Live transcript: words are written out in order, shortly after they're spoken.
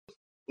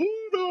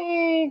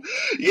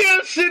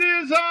Yes, it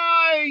is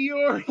I,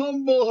 your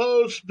humble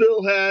host,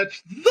 Bill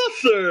Hatch the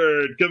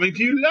Third, coming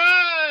to you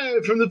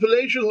live from the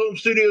palatial home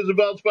studios of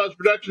Bald Spots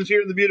Productions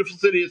here in the beautiful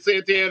city of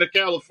Santa Ana,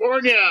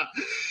 California,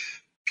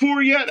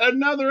 for yet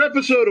another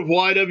episode of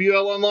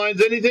YWL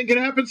Online's Anything Can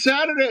Happen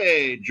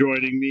Saturday.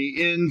 Joining me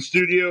in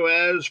studio,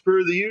 as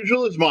per the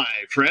usual, is my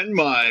friend,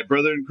 my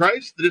brother in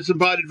Christ, the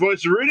disembodied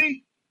voice of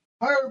Rudy.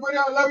 Hi, everybody.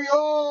 I love you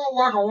all.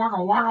 Waka,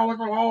 waka, waka,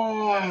 waka,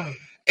 waka.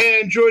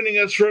 And joining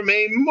us from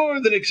a more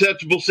than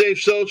acceptable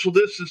safe social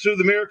distance through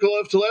the miracle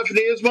of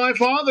telephony is my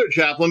father,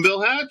 Chaplain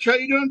Bill Hatch. How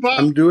you doing, Pop?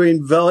 I'm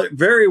doing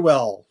very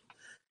well.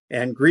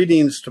 And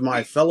greetings to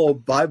my fellow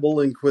Bible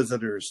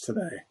inquisitors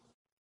today.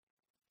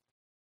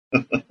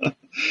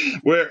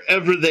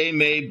 Wherever they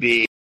may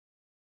be.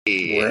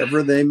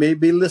 Wherever they may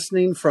be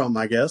listening from,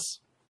 I guess.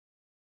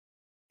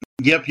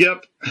 Yep.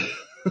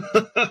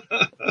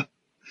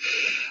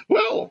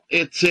 Well,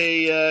 it's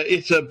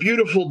a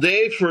beautiful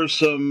day for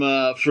some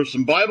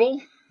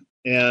Bible,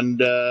 and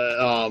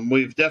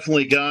we've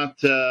definitely got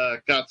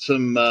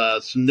some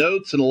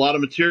notes and a lot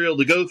of material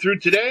to go through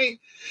today.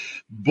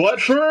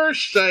 But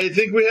first, I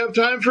think we have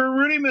time for a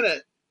Rudy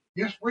Minute.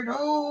 Yes, we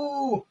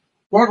do.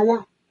 Waka,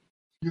 waka.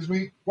 Excuse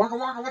me. Waka,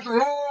 waka with the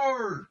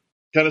Lord.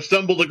 Kind of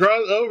stumbled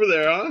across over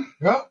there, huh?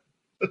 Yep.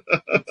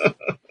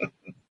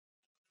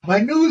 My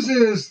news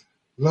is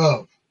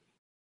love.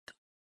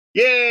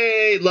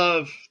 Yay,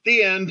 love.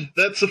 The end.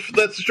 That's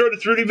the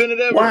shortest Rudy Minute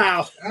ever.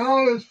 Wow.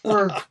 L is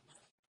for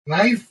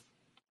life.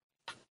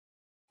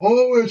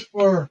 O is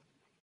for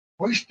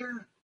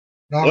oyster.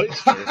 No.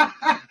 Oyster.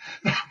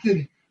 Not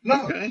kidding.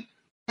 Love. Okay.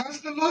 That's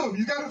the love.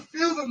 You got to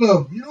feel the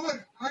love. You know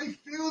what? I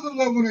feel the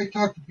love when I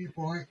talk to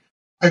people.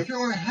 I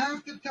feel I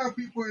have to tell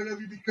people I love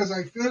you because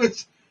I feel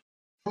it's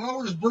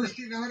flowers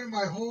bursting out in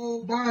my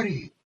whole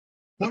body.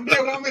 One day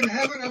when I'm in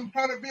heaven, I'm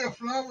trying to be a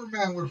flower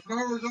man with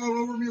flowers all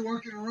over me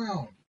walking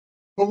around.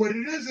 But what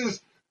it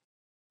is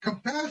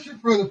compassion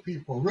for other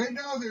people. Right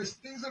now, there's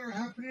things that are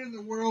happening in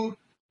the world.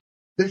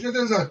 They said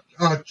there's a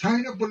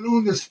China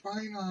balloon that's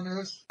spying on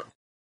us.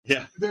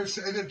 Yeah. They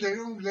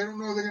don't know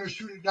they're going to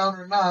shoot it down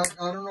or not.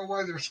 I don't know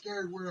why they're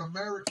scared. We're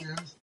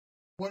Americans,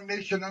 one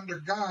nation under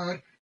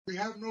God. We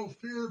have no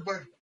fear,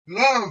 but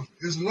love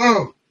is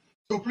love.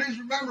 So please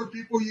remember,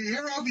 people, you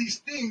hear all these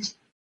things.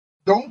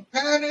 Don't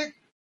panic.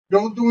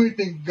 Don't do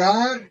anything.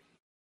 God's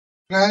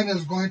plan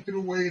is going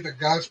through the way that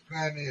God's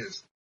plan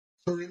is.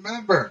 So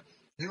remember,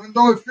 even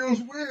though it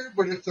feels weird,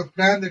 but it's a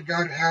plan that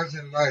God has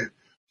in life.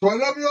 So I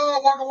love you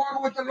all. Waka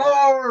waka with the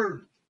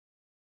Lord.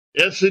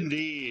 Yes,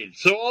 indeed.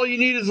 So all you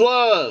need is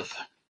love.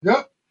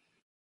 Yep.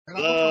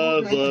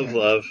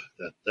 Love.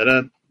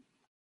 Da-da-da.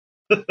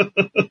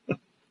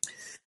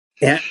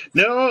 Yeah.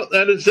 No,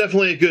 that is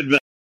definitely a good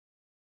message.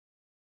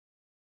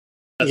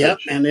 Yep.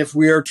 And if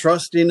we are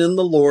trusting in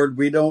the Lord,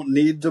 we don't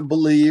need to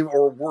believe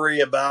or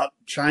worry about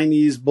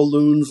Chinese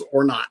balloons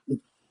or not.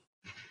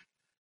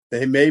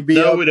 They may be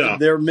we don't.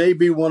 There may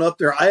be one up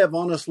there. I have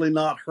honestly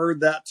not heard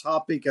that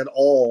topic at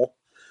all,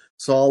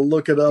 so I'll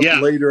look it up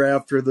later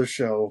after the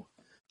show.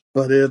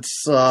 But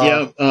it's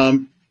I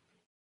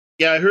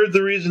heard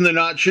the reason they're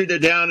not shooting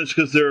it down is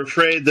because they're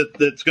afraid that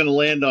it's going to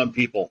land on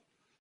people.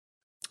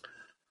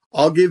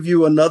 I'll give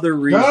you another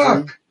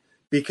reason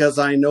because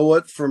I know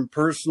it from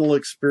personal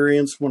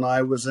experience when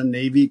I was a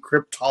Navy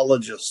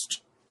cryptologist,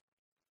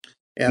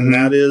 and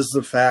that is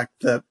the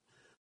fact that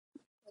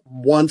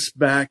once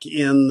back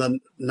in the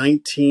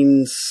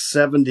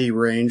 1970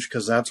 range,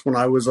 because that's when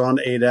I was on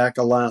Adak,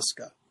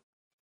 Alaska,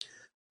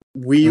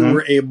 we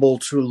were able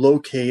to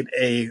locate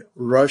a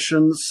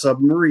Russian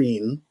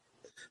submarine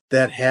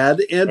that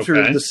had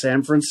entered the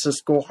San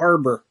Francisco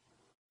harbor.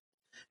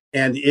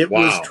 And it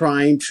was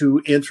trying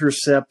to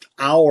intercept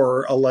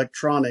our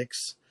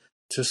electronics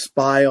to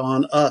spy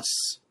on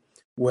us.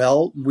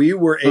 Well, we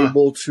were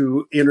able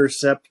to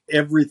intercept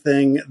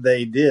everything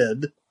they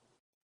did,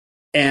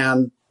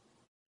 and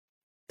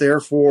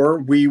therefore,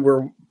 we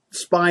were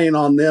spying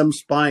on them,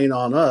 spying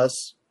on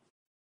us.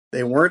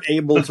 They weren't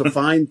able to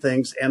find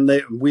things, and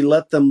we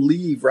let them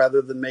leave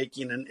rather than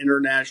making an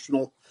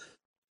international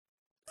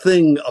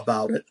thing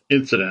about it.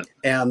 Incident.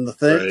 And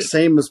the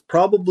same is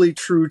probably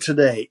true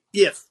today.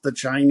 If the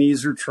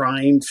Chinese are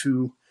trying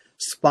to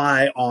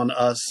spy on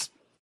us,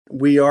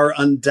 we are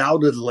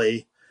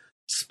undoubtedly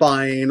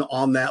spying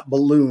on that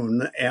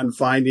balloon and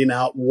finding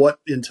out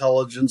what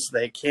intelligence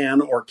they can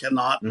or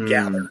cannot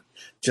gather,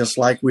 just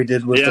like we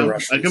did with the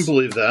Russians. I can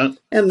believe that.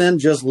 And then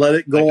just let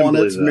it go on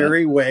its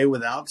merry way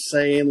without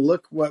saying,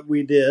 look what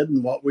we did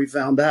and what we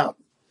found out.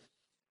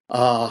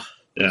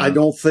 I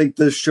don't think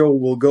this show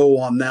will go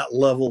on that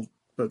level,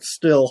 but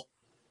still,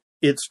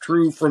 it's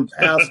true from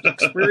past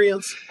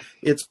experience.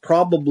 It's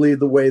probably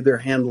the way they're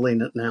handling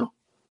it now.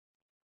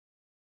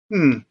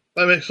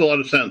 That makes a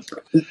lot of sense.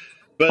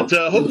 But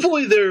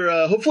hopefully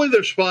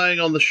they're spying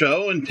on the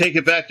show and take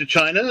it back to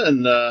China,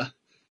 and that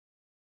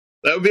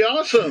would be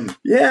awesome.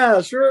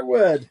 Yeah, sure it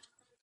would.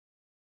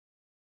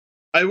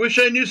 I wish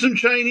I knew some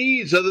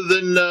Chinese other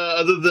than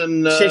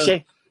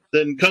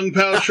Kung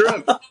Pao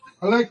shrimp.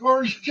 I like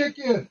orange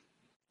chicken.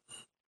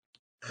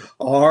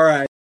 All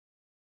right.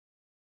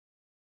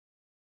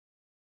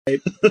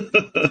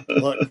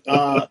 Look,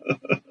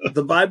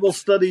 the Bible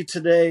study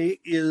today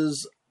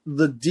is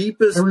the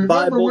deepest And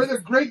remember, Bible. we're the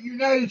great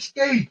United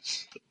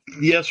States.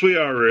 Yes, we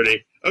are,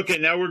 Rudy. Okay,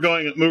 now we're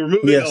moving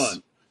Yes.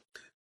 on.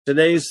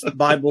 Today's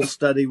Bible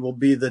study will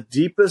be the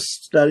deepest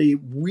study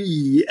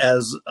we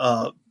as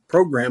a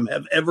program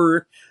have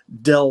ever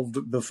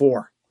delved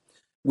before.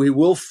 We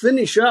will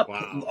finish up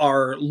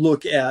our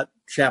look at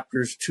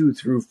chapters 2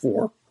 through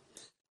 4.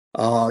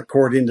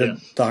 According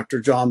to Dr.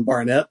 John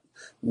Barnett,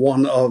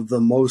 one of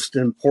the most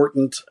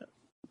important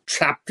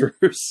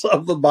chapters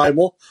of the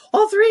Bible,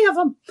 all three of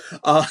them.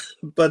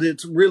 But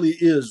it really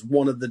is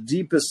one of the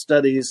deepest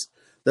studies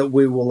that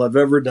we will have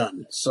ever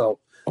done. So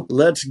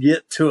let's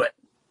get to it.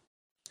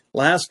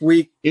 Last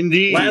week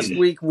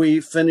we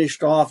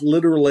finished off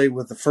literally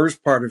with the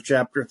first part of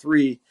chapter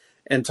 3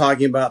 and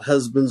talking about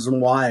husbands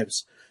and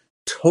wives.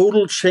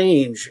 Total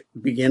change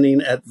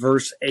beginning at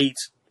verse 8.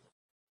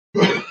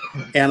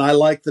 And I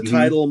like the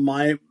title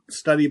my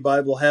study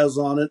Bible has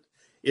on it.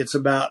 It's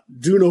about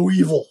do no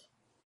evil.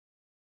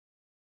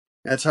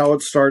 That's how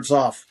it starts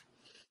off.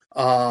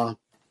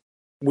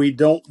 We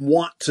don't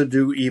want to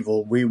do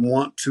evil. We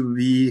want to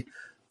be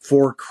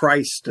for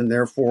Christ and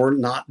therefore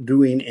not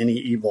doing any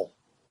evil.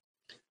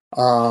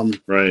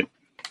 Right.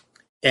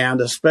 And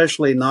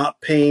especially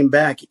not paying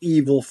back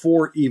evil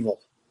for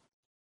evil.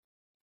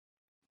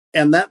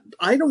 And that,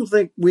 I don't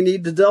think we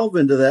need to delve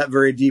into that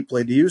very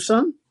deeply. Do you,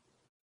 son?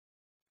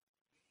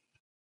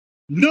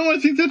 No, I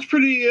think that's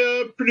pretty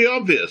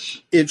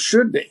obvious. It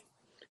should be.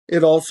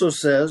 It also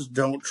says,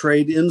 don't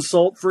trade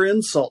insult for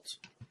insult.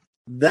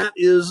 That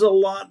is a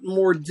lot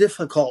more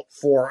difficult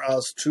for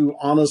us to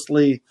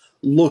honestly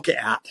look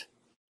at.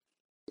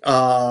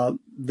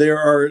 There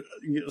are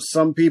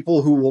some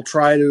people who will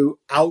try to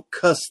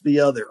outcuss the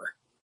other.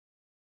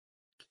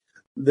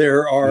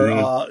 There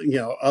are,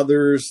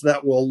 others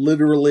that will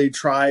literally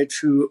try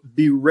to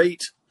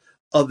berate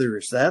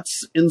others.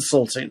 That's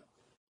insulting.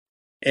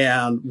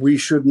 And we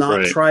should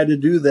not try to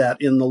do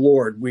that in the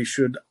Lord. We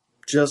should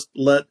just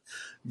let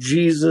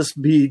Jesus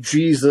be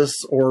Jesus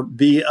or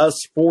be us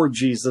for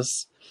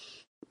Jesus.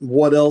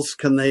 What else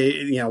can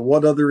they,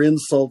 what other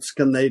insults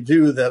can they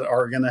do that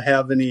are going to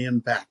have any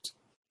impact?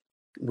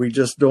 We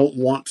just don't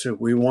want to.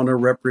 We want to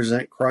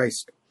represent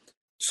Christ.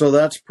 So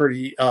that's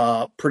pretty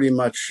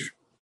much,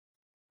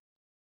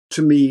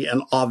 to me,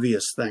 an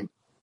obvious thing.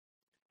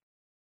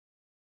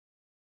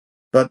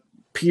 But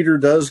Peter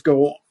does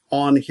go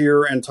on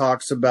here and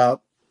talks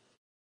about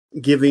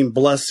giving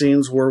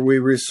blessings where we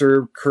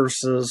reserve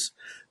curses.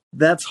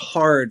 That's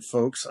hard,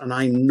 folks, and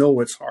I know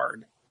it's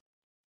hard.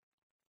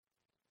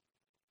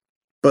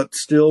 But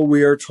still,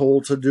 we are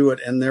told to do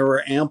it, and there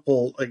are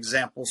ample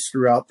examples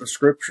throughout the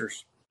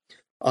scriptures.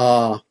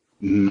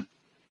 And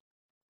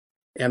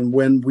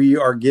when we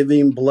are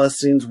giving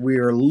blessings, we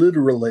are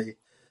literally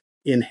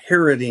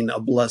inheriting a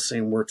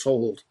blessing, we're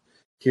told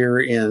here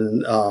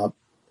in 1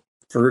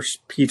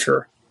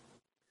 Peter.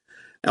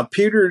 Now,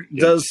 Peter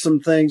does some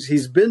things.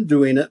 He's been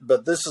doing it,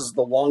 but this is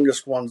the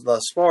longest one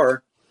thus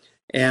far.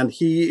 And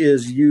he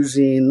is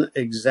using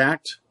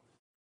exact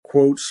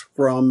quotes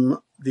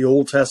from the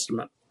Old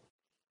Testament.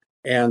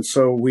 And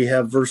so we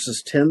have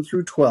verses 10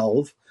 through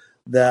 12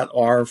 that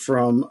are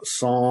from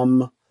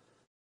Psalm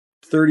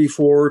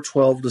 34,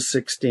 12 to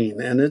 16.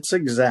 And it's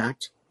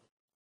exact.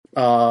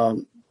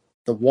 The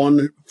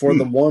one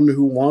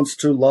who wants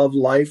to love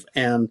life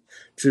and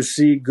to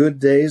see good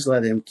days,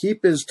 let him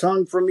keep his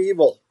tongue from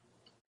evil.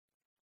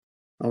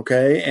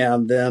 Okay,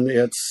 and then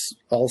it's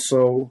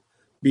also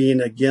being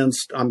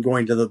against, I'm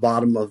going to the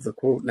bottom of the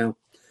quote now,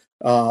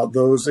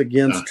 those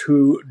against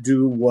who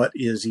do what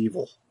is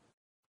evil.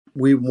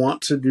 We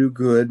want to do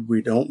good.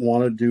 We don't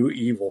want to do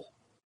evil.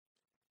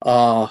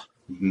 To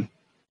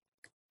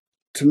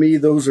me,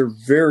 those are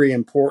very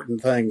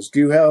important things. Do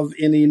you have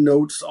any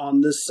notes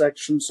on this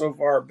section so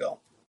far, Bill?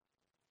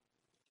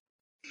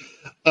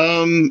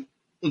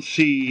 Let's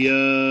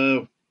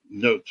see.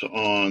 Notes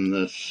on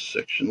this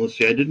section. Let's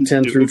see. I didn't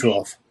 10 through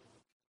 12.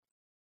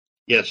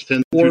 Yes,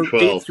 10 through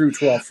 12. 8 through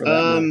 12 for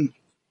that matter.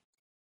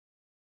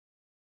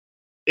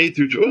 8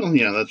 through 12. Well,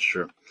 yeah, that's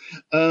true.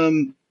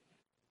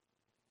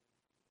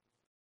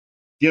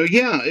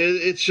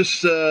 It's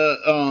just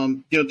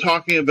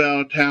talking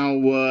about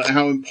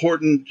how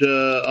important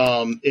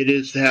it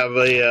is to have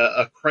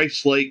a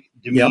Christ-like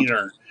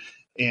demeanor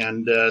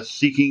and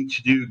seeking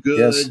to do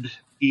good,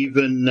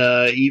 even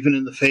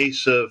in the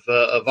face of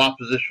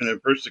opposition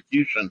and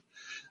persecution.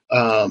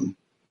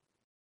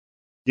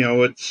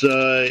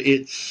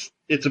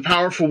 It's a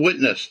powerful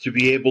witness to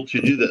be able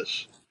to do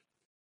this,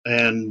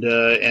 and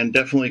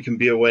definitely can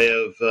be a way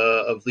of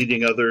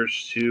leading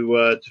others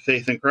to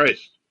faith in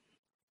Christ.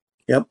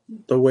 Yep.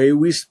 The way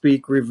we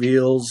speak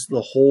reveals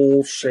the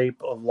whole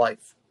shape of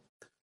life.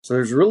 So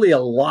there's really a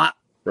lot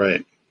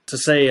to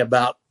say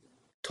about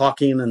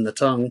talking and the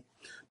tongue,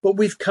 but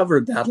we've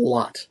covered that a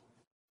lot.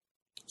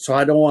 So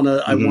I don't want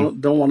to,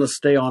 don't want to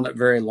stay on it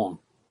very long.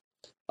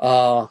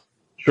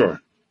 Sure.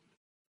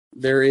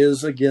 There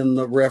is again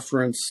the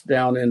reference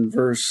down in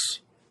verse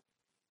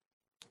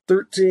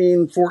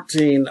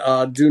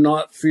 13:14, do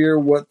not fear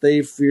what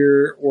they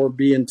fear or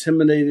be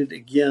intimidated.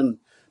 Again,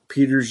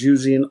 Peter's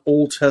using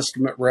Old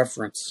Testament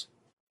reference.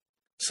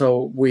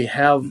 So we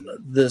have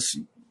this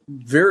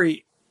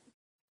very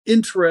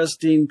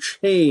interesting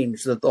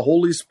change that the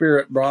Holy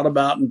Spirit brought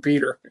about in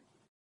Peter.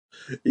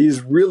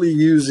 He's really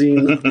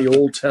using the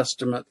Old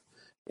Testament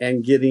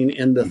and getting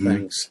into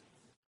things.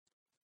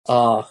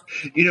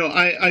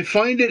 I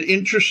find it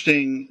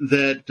interesting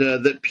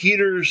that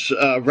Peter's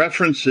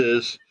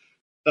references,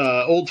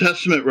 Old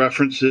Testament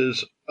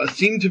references,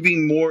 seem to be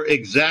more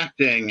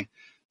exacting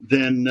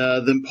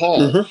than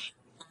Paul's.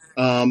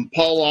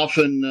 Paul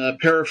often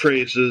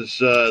paraphrases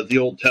the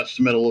Old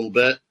Testament a little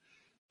bit,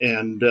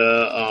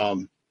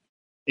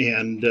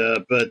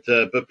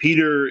 but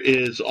Peter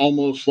is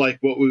almost like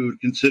what we would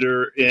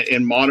consider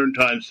in modern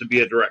times to be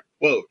a direct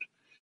quote.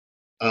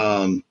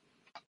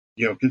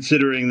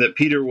 Considering that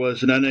Peter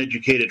was an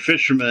uneducated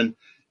fisherman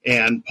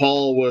and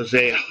Paul was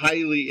a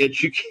highly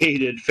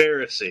educated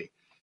Pharisee.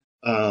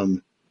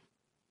 An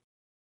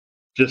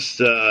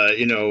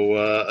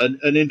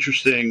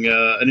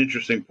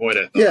interesting point,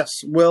 I thought. Yes.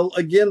 Well,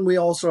 again, we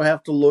also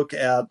have to look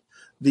at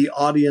the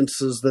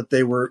audiences that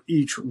they were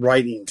each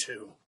writing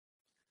to.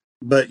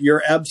 But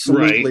you're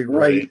absolutely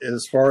right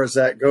as far as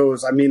that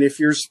goes. I mean, if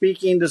you're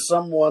speaking to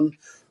someone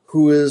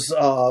who is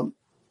a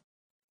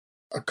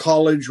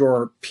college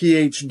or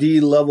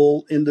PhD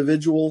level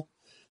individual,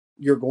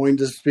 you're going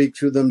to speak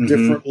to them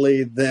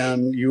differently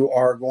than you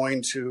are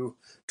going to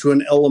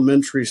an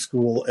elementary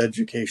school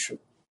education.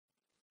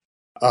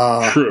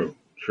 True.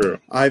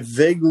 I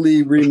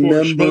vaguely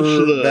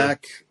remember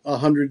back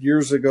 100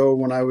 years ago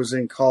when I was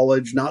in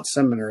college, not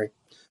seminary,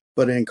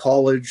 but in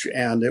college,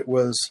 and it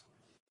was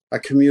a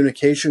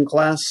communication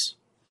class,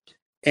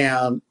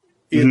 and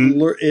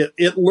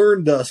it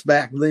learned us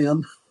back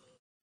then.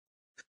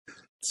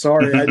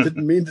 Sorry, I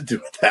didn't mean to do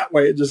it that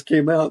way. It just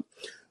came out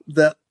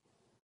that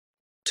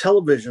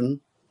television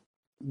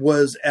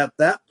was at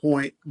that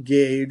point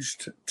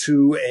gauged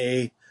to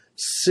a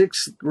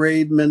 6th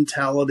grade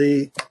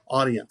mentality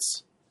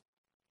audience.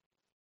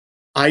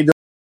 I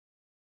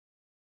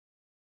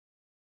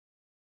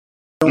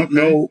don't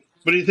know.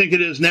 What do you think it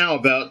is now,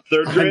 about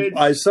 3rd grade?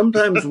 I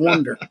sometimes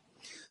wonder.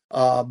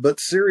 But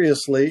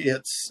seriously,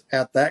 it's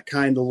at that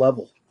kind of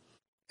level.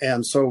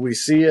 And so we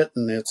see it,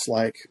 and it's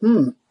like,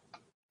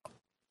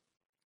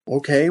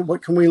 okay,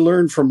 what can we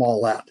learn from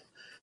all that?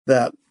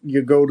 That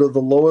you go to the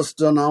lowest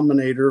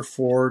denominator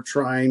for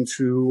trying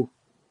to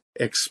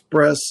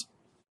express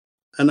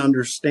an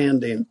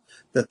understanding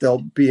that they'll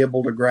be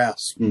able to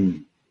grasp.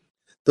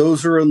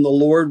 Those who are in the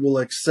Lord will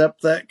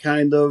accept that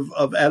kind of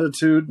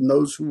attitude, and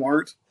those who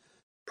aren't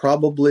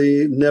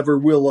probably never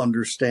will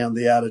understand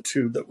the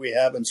attitude that we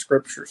have in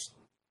scriptures.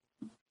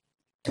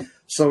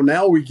 So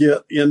now we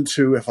get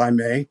into, if I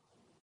may,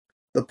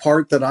 the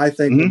part that I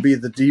think will be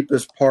the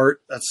deepest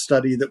part of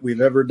study that we've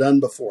ever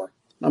done before.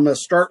 I'm going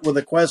to start with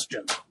a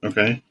question.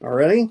 Okay. All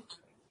ready?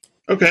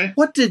 Okay.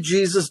 What did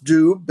Jesus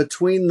do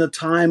between the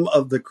time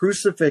of the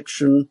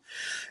crucifixion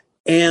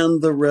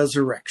and the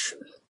resurrection?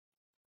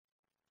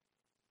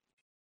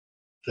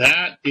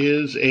 That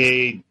is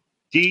a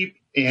deep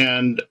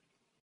and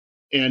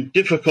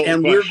difficult question.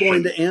 And we're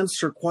going to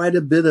answer quite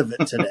a bit of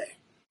it today.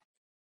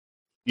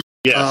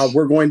 Yes.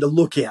 We're going to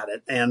look at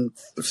it and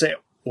say,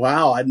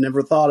 wow, I'd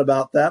never thought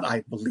about that,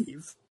 I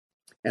believe.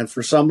 And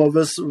for some of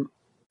us,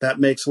 that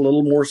makes a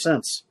little more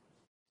sense.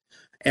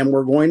 And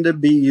we're going to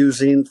be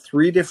using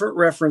 3 different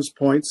reference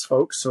points,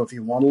 folks. So if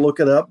you want to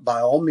look it up, by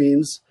all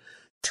means,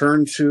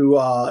 turn to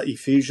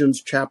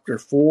Ephesians chapter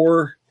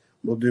 4.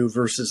 We'll do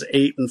verses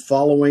 8 and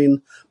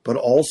following, but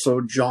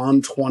also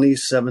John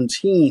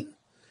 20:17,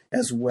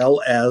 as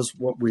well as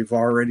what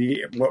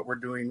we're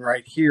doing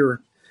right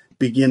here,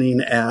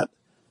 beginning at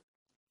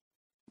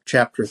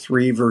chapter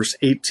 3, verse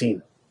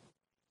 18.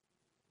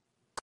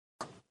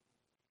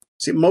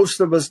 See, most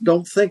of us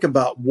don't think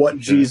about what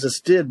Jesus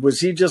did.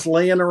 Was he just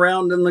laying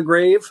around in the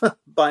grave?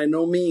 By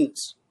no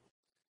means.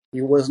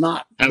 He was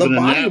not. The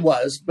body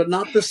was, but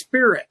not the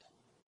spirit.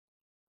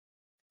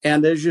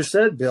 And as you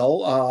said,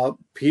 Bill,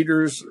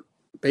 Peter's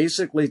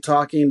basically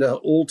talking to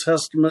Old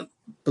Testament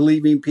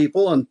believing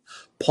people, and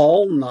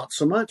Paul, not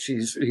so much.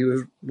 He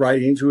was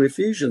writing to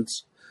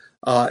Ephesians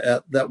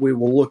that we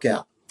will look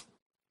at.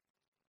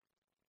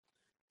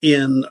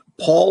 In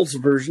Paul's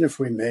version, if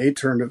we may,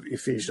 turn to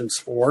Ephesians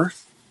 4.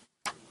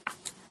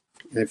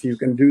 If you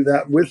can do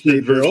that with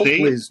me, Bill,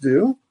 please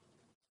do.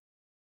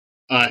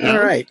 All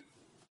right.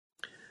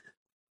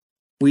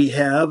 We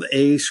have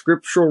a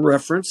scriptural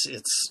reference.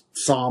 It's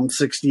Psalm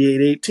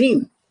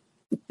 68:18.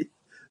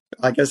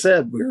 Like I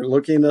said, we're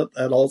looking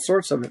at all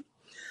sorts of it.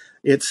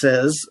 It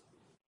says,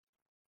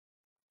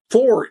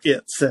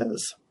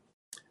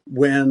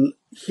 when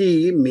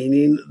he,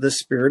 meaning the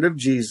Spirit of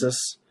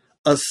Jesus,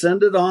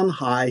 ascended on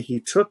high, he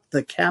took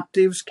the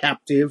captives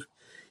captive,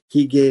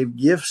 he gave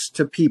gifts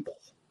to people.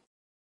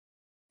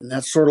 And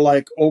that's sort of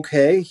like,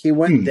 okay, he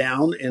went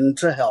down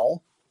into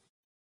hell.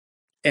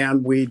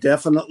 And we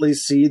definitely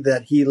see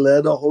that he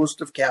led a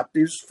host of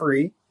captives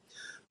free.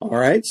 All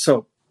right,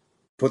 so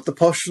put the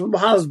push the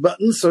pause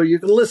button so you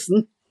can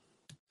listen.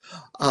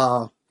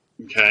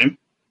 Okay.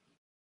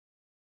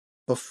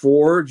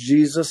 Before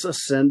Jesus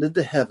ascended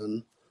to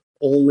heaven,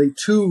 only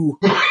 2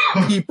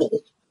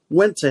 people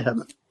went to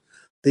heaven.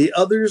 The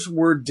others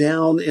were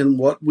down in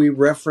what we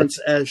reference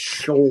as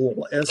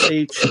Sheol,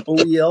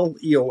 Shoel,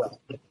 EOL.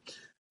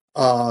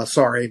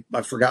 Sorry,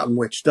 I've forgotten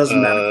which. Doesn't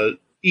matter.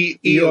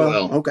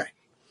 EOL. Okay.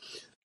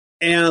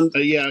 And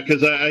yeah,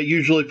 because I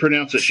usually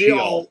pronounce it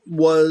Sheol.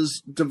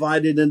 Was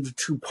divided into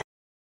 2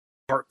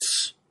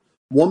 parts.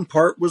 One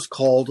part was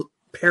called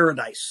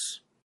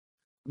paradise,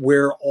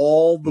 where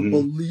all the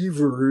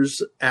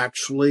believers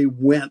actually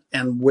went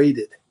and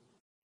waited.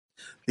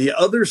 The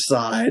other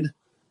side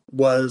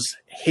was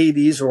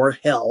Hades or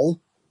hell,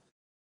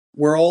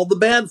 where all the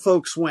bad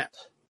folks went.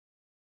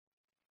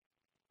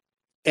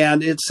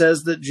 And it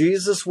says that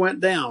Jesus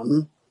went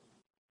down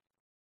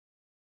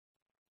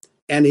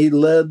and he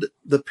led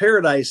the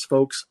paradise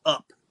folks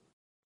up.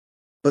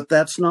 But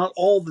that's not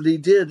all that he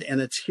did.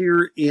 And it's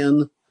here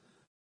in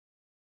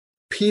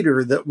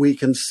Peter that we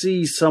can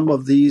see some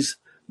of these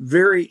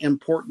very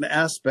important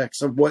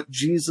aspects of what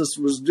Jesus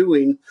was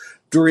doing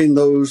during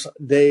those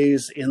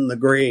days in the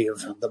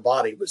grave. The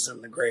body was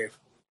in the grave.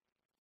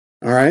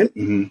 All right.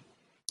 Mm-hmm.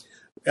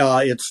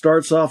 It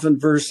starts off in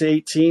verse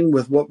 18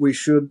 with what we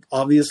should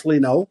obviously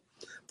know.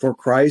 For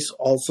Christ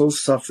also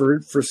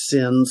suffered for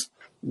sins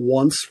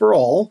once for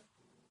all.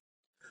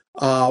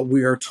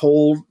 We are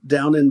told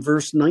down in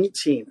verse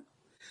 19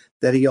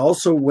 that he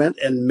also went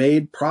and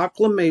made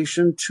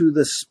proclamation to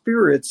the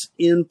spirits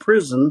in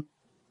prison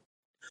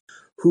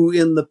who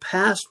in the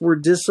past were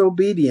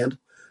disobedient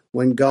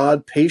when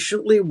God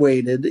patiently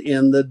waited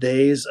in the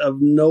days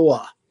of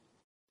Noah.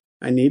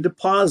 I need to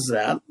pause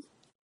that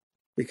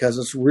because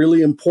it's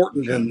really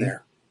important in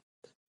there.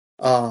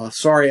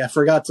 Sorry, I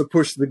forgot to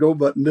push the go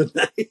button,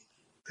 didn't I?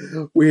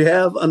 We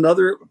have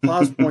another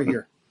pause point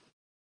here.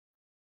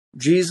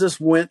 Jesus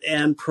went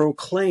and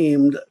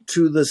proclaimed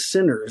to the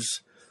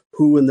sinners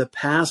who in the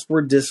past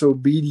were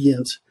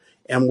disobedient,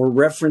 and we're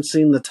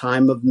referencing the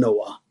time of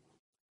Noah.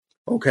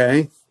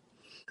 Okay?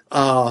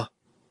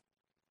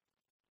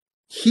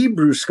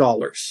 Hebrew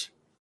scholars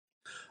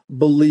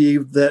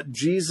believe that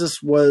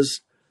Jesus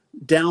was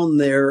down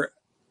there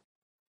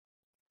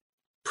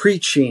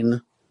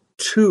preaching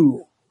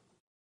to,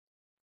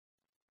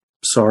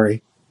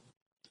 the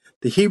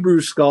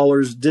Hebrew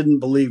scholars didn't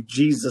believe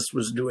Jesus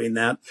was doing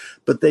that,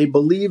 but they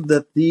believed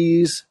that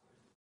these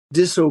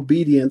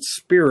disobedient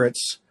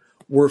spirits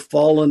were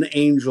fallen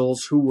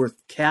angels who were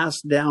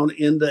cast down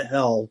into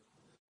hell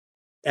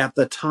at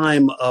the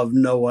time of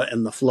Noah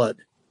and the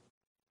flood.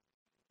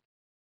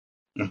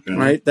 Okay.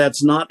 Right?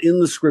 That's not in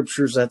the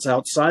scriptures. That's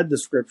outside the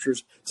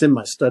scriptures. It's in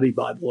my study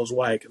Bible is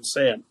why I can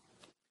say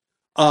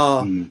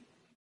it.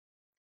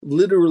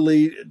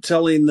 Literally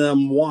telling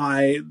them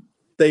why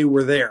they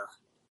were there.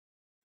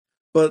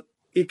 But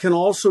it can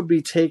also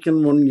be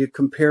taken when you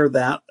compare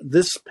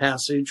this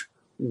passage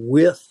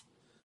with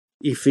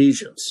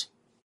Ephesians.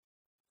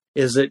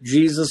 Is that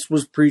Jesus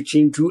was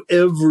preaching to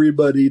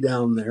everybody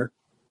down there,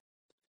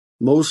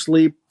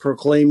 mostly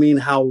proclaiming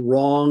how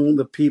wrong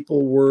the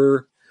people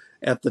were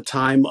at the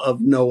time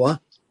of Noah.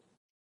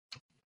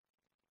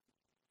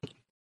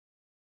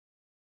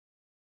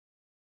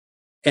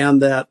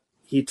 And that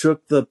he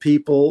took the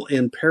people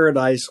in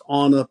paradise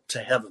on up to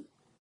heaven.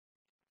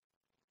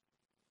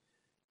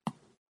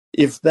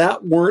 If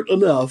that weren't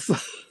enough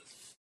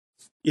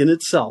in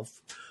itself,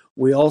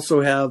 we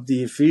also have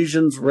the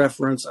Ephesians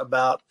reference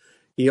about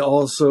he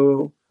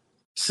also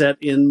set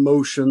in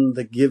motion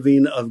the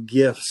giving of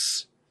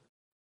gifts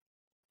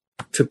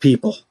to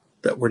people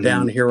that were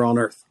down here on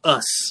earth,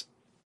 us.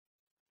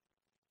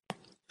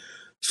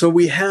 So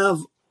we have,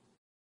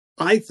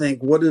 I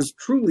think, what is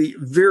truly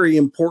very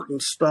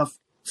important stuff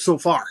so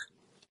far.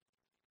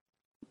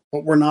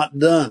 But we're not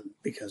done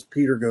because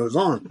Peter goes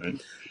on.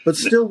 Right. But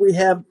still we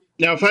have...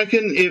 Now, if I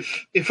can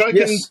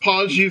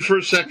pause you for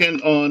a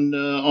second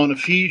on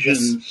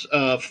Ephesians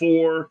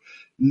 4,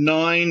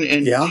 9,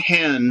 and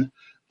 10,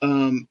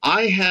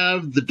 I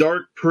have the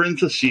dark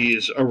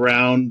parentheses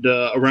around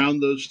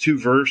those 2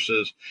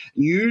 verses.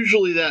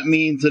 Usually that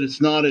means that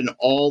it's not in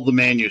all the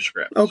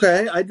manuscripts.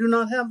 Okay, I do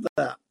not have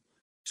that.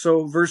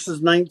 So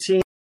verses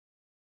 19.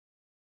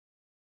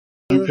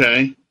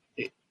 Okay.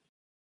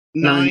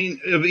 9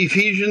 of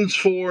Ephesians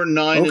 4,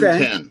 9, and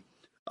 10.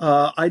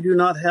 I do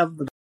not have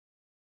the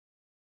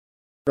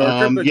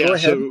darker, but go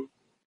ahead.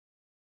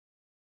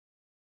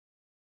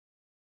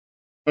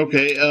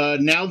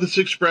 Now this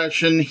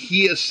expression,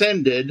 he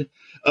ascended,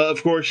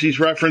 of course, he's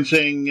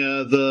referencing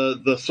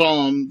the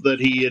psalm that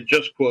he had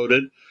just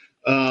quoted.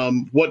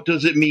 What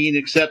does it mean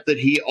except that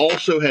he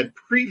also had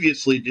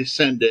previously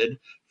descended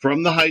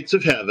from the heights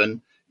of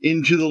heaven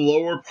into the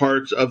lower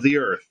parts of the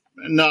earth?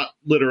 Not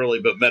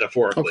literally, but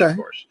metaphorically, of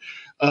course.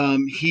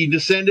 He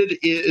descended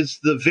is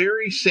the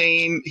very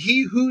same,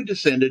 he who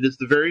descended is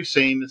the very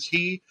same as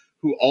he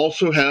who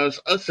also has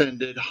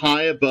ascended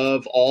high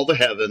above all the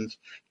heavens,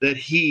 that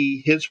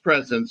his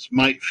presence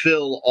might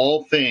fill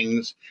all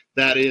things,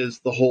 that is,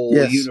 the whole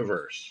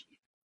universe.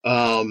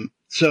 So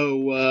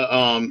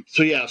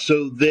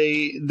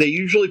they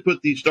usually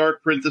put these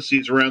dark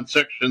parentheses around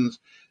sections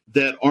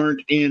that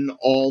aren't in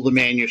all the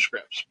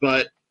manuscripts,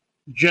 but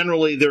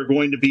generally they're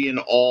going to be in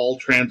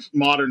all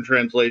modern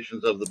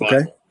translations of the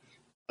Bible.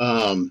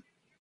 Okay.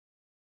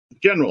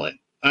 Generally,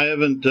 I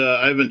haven't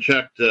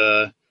checked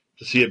to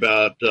see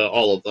about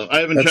all of them. I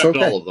haven't checked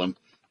all of them.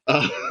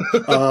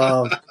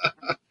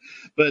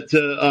 But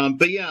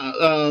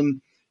yeah,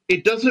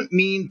 it doesn't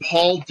mean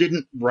Paul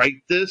didn't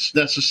write this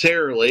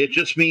necessarily. It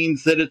just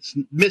means that it's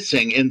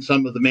missing in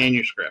some of the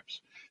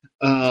manuscripts.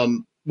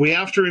 We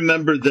have to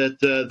remember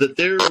that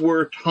there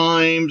were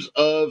times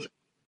of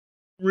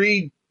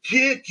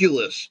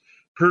ridiculous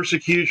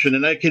persecution,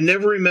 and I can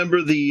never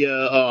remember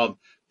the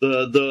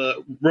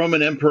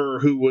Roman emperor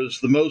who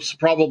was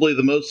probably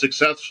the most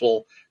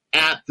successful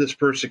at this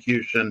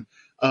persecution.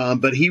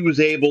 But he was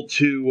able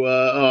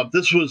to.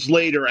 This was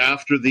later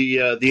after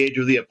the age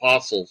of the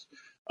apostles,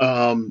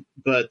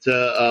 but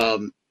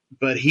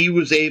he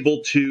was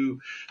able to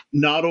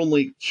not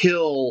only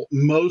kill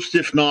most,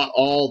 if not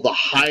all, the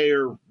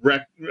higher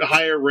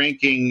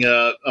ranking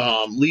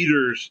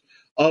leaders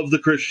of the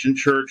Christian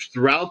church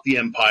throughout the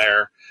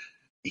empire.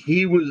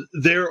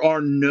 There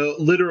are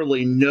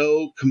literally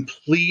no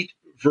complete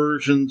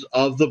versions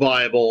of the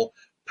Bible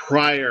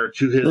prior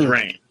to his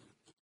reign.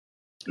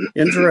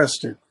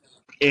 Interesting.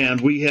 And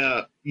we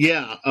have,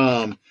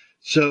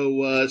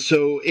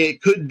 so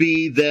it could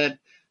be that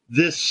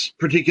this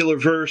particular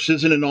verse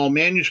isn't in all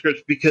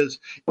manuscripts because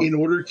in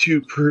order to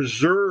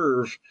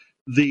preserve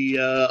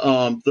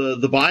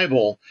the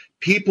Bible,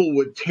 people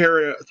would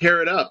tear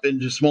it up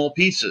into small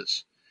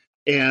pieces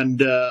and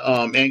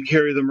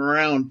carry them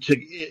around to,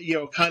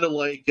 kind of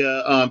like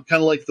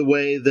the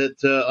way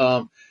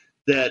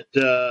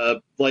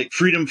that like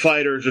freedom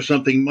fighters or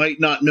something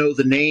might not know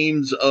the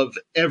names of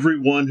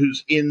everyone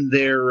who's in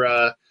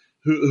their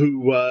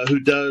who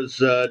does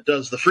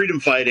the freedom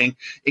fighting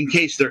in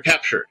case they're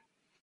captured.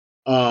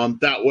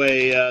 That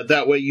way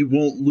you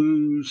won't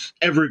lose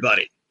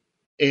everybody.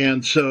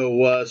 And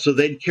so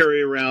they'd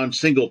carry around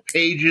single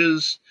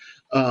pages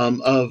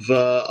of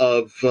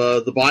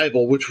the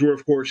Bible, which were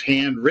of course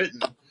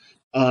handwritten.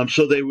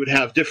 So they would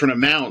have different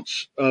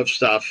amounts of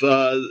stuff,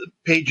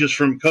 pages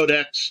from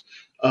codex,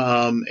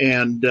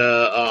 and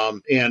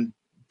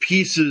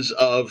pieces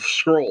of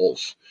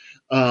scrolls,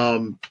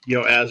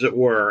 as it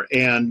were,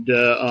 and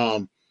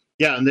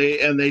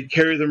they'd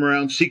carry them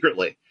around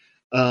secretly,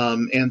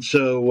 and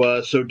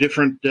so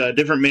different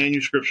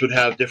manuscripts would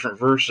have different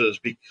verses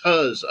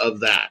because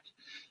of that,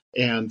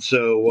 and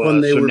so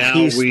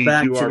now we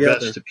do our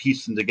best to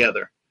piece them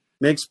together.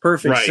 Makes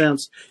perfect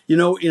sense.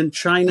 In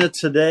China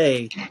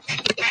today,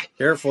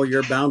 careful,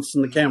 you're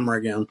bouncing the camera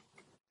again.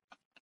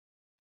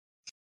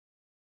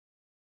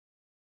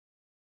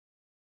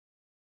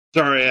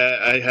 Sorry,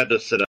 I had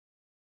to sit up.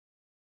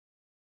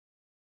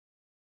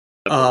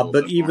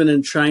 But even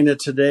in China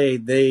today,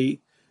 they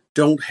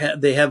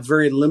have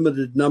very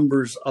limited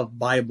numbers of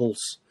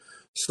Bibles.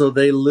 So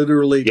they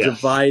literally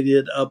divide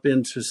it up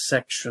into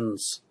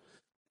sections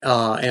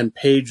and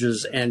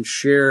pages and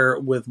share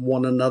with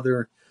one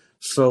another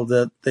so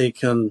that they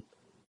can,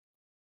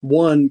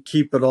 one,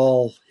 keep it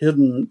all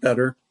hidden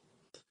better,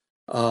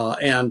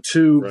 and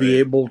two, be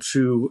able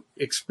to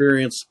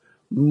experience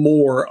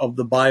more of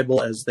the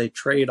Bible as they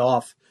trade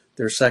off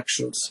their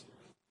sections.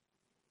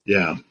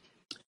 Yeah.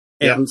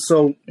 And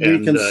so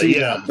we can see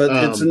that,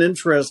 but it's an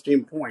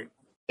interesting point.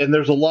 And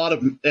there's a lot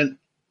of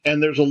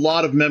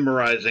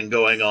memorizing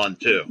going on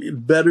too.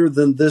 Better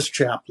than this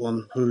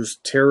chaplain who's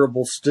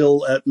terrible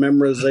still at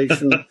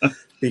memorization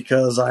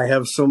because I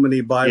have so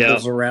many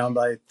Bibles around.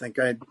 I think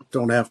I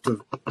don't have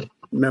to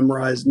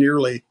memorize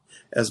nearly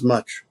as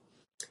much.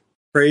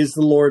 Praise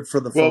the Lord for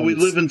the phones. Well, we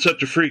live in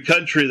such a free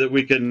country that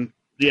we can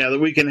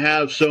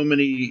have so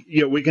many,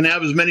 we can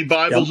have as many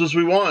Bibles as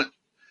we want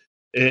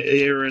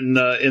here in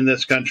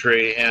this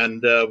country,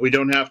 and we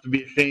don't have to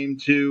be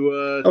ashamed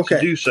to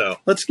do so.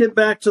 Let's get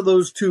back to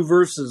those two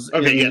verses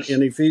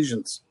in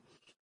Ephesians.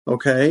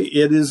 Okay,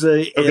 it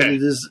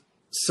is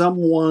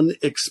someone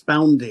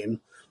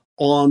expounding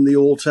on the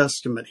Old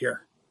Testament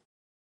here.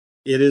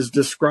 It is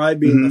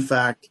describing the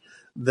fact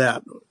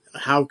that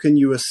how can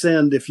you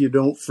ascend if you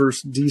don't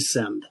first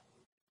descend?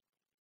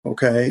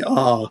 Okay,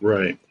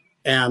 right.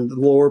 And the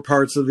lower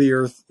parts of the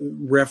earth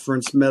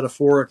reference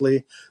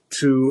metaphorically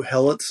to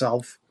hell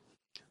itself,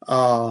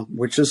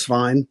 which is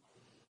fine.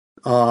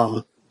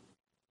 And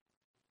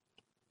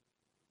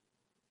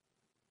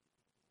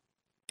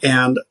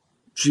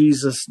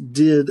Jesus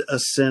did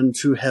ascend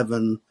to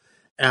heaven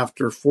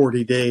after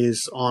 40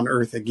 days on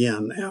earth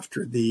again,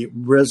 after the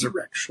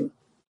resurrection.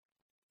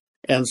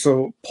 And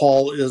so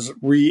Paul is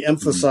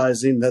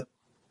re-emphasizing that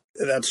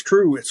that's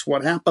true. It's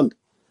what happened.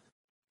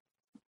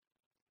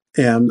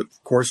 And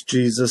of course,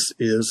 Jesus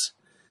is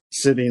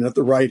sitting at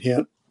the right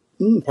hand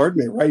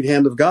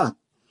of God.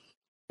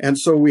 And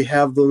so we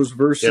have those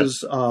verses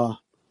to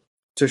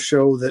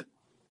show that,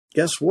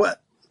 guess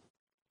what?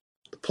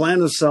 The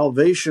plan of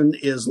salvation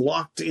is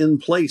locked in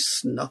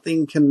place.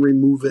 Nothing can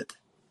remove it.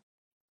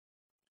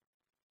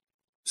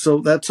 So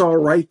that's all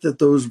right that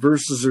those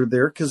verses are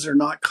there because they're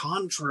not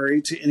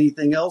contrary to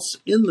anything else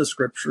in the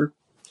scripture,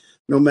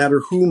 no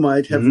matter who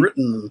might have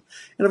written them.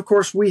 And of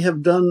course, we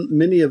have done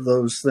many of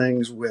those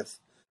things with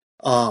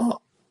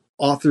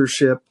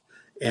authorship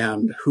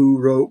and who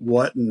wrote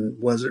what and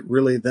was it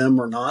really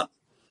them or not,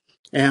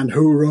 and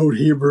who wrote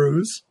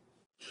Hebrews.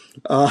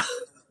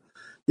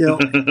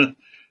 It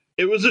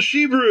was a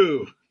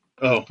Shebrew.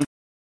 Oh.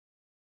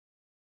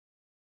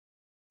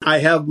 I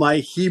have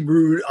my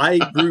brewed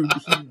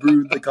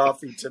the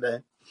coffee today.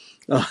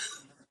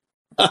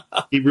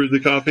 He brewed the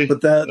coffee?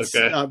 But that's,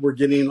 okay. We're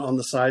getting on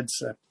the side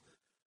step.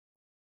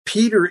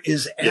 Peter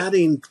is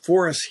adding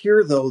for us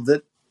here, though,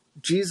 that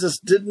Jesus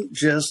didn't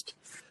just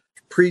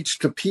preach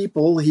to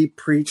people, he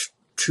preached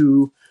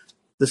to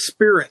the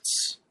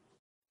spirits.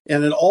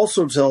 And it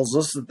also tells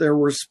us that there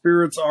were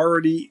spirits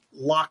already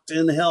locked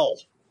in hell.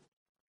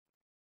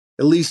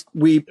 At least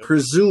we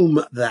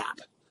presume that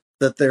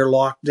they're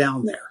locked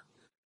down there.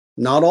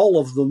 Not all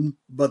of them,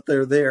 but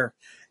they're there.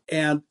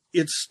 And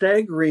it's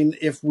staggering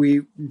if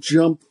we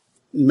jump,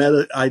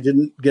 I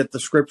didn't get the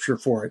scripture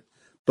for it,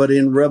 but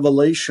in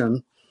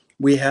Revelation,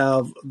 we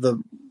have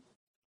the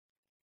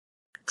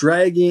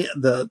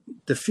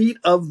defeat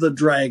of the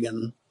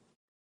dragon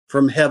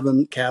from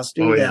heaven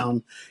casting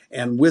down,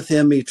 and with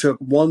him he took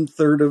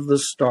 1/3 of the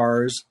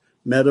stars,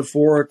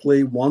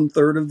 metaphorically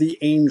 1/3 of the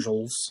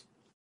angels,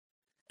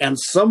 and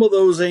some of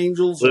those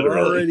angels are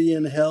already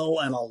in hell,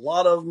 and a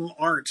lot of them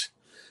aren't.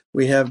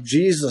 We have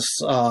Jesus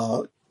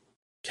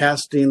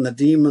casting the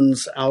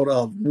demons out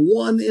of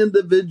one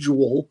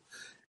individual,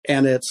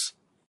 and it's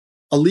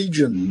a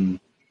legion.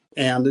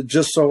 And it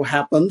just so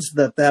happens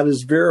that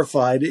is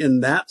verified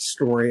in that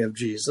story of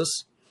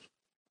Jesus,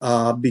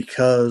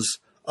 because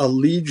a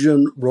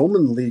legion,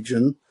 Roman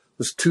legion,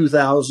 was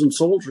 2,000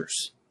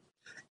 soldiers.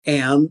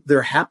 And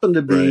there happened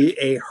to be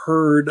a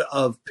herd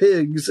of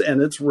pigs,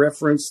 and it's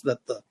referenced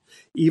that the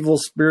evil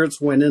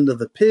spirits went into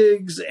the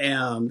pigs,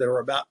 and there were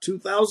about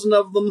 2,000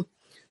 of them,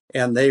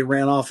 and they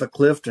ran off a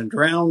cliff and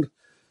drowned.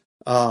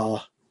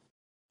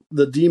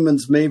 The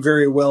demons may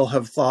very well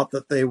have thought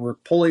that they were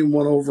pulling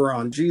one over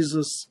on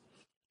Jesus.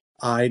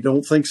 I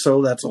don't think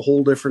so. That's a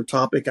whole different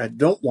topic I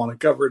don't want to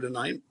cover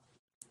tonight.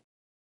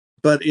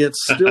 But it's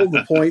still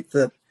the point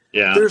that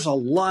there's a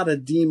lot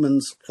of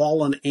demons,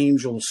 fallen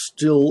angels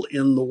still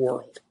in the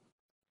world.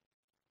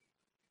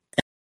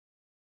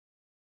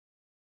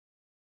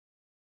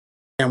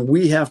 And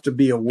we have to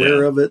be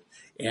aware of it,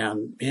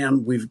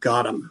 and we've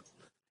got them.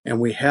 And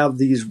we have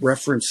these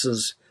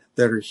references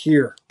that are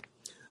here.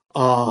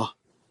 But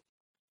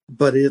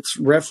it's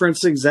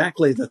referenced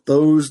exactly that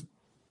those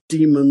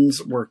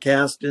demons were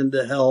cast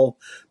into hell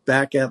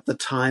back at the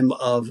time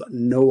of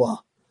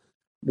Noah,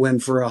 when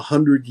for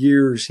 100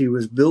 years he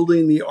was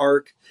building the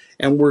ark,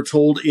 and we're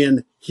told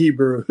in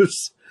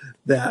Hebrews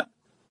that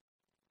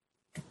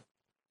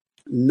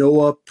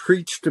Noah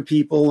preached to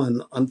people,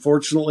 and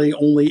unfortunately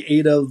only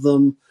 8 of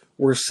them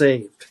were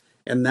saved.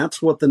 And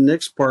that's what the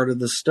next part of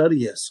the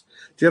study is.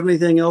 Do you have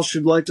anything else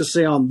you'd like to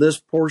say on this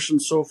portion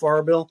so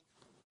far, Bill?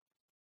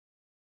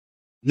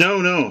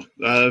 No.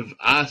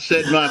 I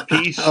said my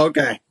piece.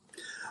 Okay.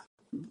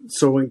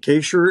 So in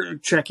case you're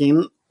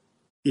checking,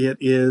 it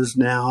is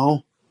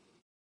now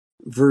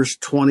verse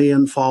 20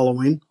 and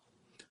following,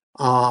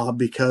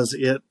 because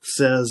it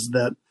says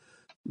that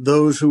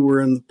those who were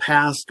in the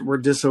past were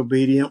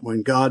disobedient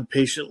when God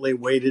patiently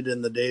waited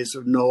in the days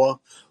of Noah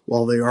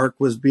while the ark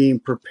was being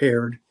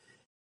prepared.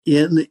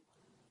 In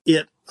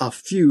it, a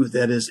few,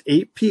 that is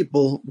 8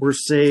 people, were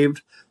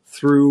saved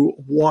through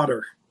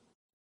water.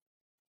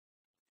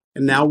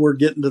 And now we're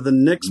getting to the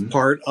next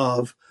part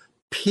of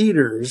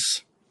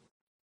Peter's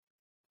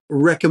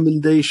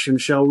recommendation,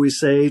 shall we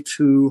say,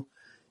 to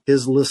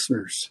his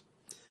listeners.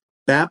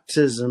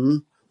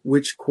 Baptism,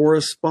 which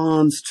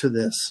corresponds to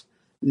this,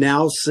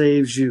 now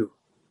saves you,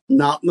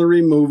 not in the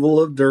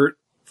removal of dirt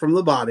from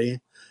the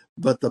body,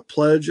 but the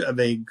pledge of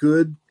a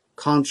good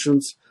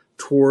conscience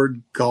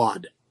toward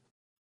God.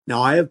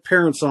 Now, I have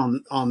parents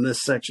on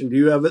this section. Do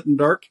you have it in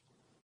dark?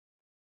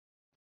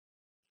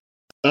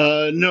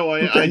 No,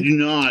 I do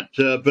not.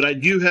 But I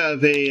do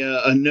have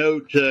a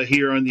note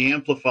here on the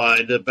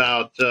Amplified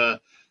about the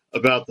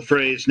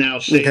phrase "now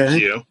saves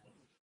you,"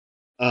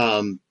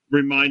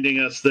 reminding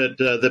us that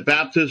the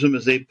baptism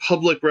is a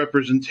public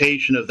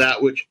representation of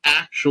that which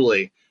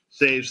actually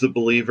saves the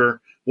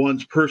believer,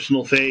 one's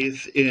personal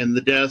faith in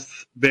the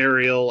death,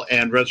 burial,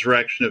 and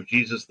resurrection of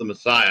Jesus the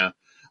Messiah.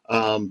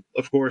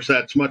 Of course,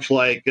 that's much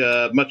like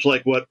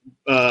what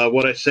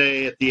I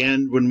say at the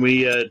end when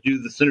we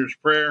do the sinner's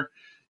prayer,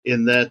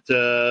 in that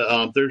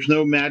there's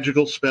no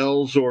magical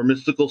spells or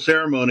mystical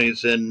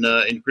ceremonies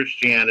in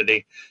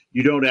Christianity.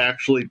 You don't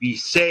actually be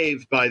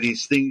saved by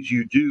these things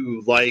you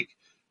do, like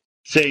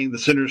saying the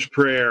sinner's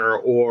prayer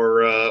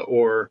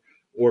or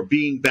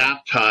being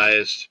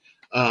baptized.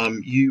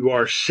 You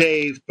are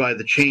saved by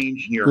the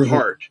change in your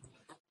heart.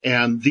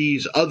 And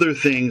these other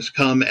things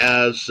come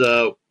as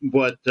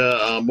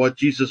what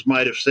Jesus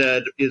might have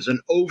said is an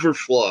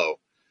overflow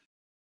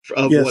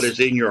of what is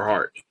in your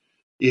heart.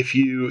 if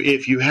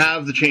you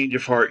have the change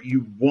of heart,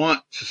 you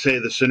want to say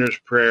the sinner's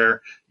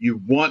prayer,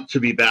 you want to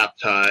be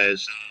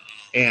baptized,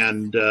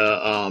 and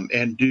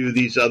do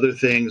these other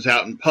things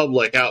out in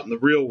public, out in the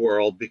real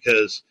world,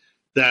 because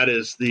that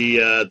is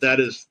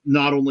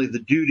not only the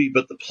duty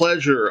but the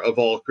pleasure of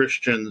all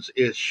Christians,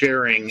 is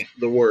sharing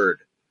the word.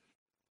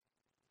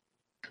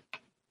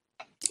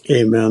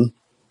 Amen.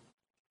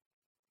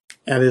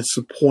 And it's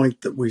the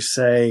point that we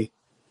say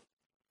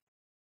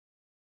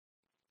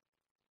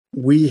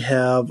we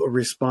have a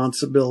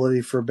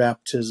responsibility for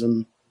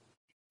baptism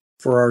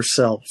for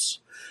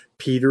ourselves.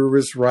 Peter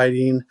was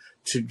writing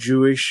to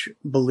Jewish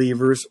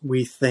believers,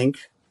 we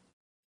think,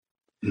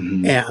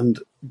 and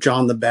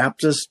John the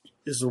Baptist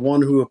is the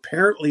one who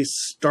apparently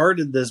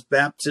started this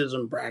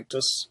baptism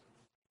practice,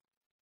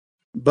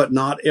 but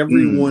not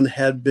everyone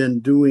had been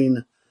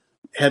going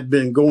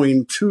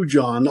to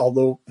John,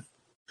 although it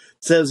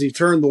says he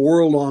turned the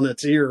world on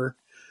its ear,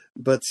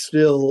 but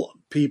still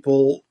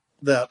people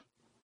that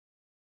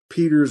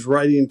Peter's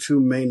writing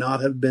to may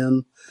not have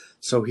been.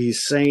 So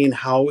he's saying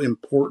how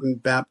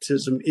important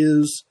baptism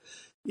is.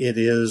 It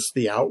is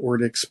the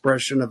outward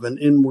expression of an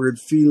inward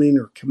feeling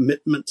or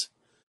commitment.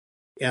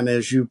 And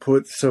as you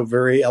put so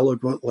very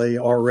eloquently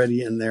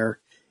already in there,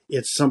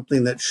 it's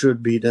something that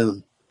should be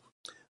done.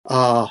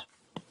 When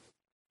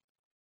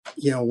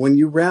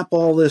you wrap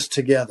all this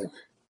together,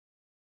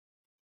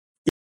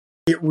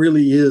 it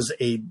really is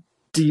a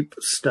deep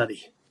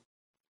study.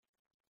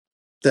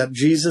 That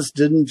Jesus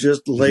didn't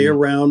just lay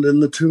around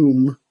in the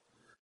tomb.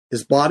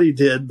 His body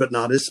did, but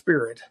not his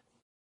spirit.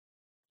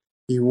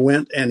 He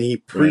went and he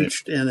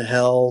preached in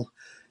hell.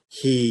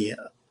 He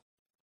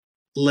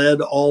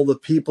led all the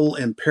people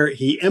in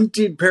he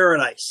emptied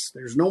paradise.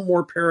 There's no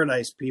more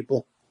paradise,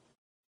 people.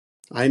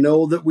 I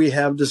know that we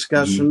have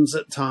discussions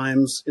at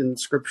times in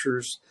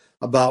scriptures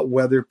about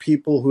whether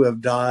people who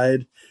have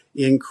died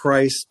in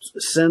Christ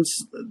since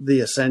the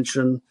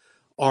ascension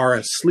are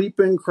asleep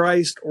in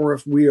Christ, or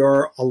if we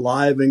are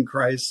alive in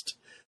Christ,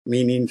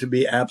 meaning to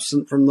be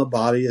absent from the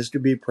body is to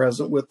be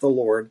present with the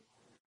Lord.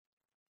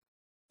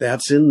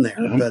 That's in there.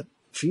 But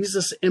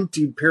Jesus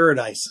emptied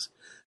paradise,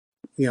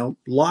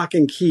 lock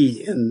and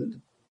key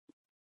in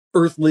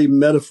earthly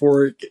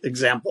metaphoric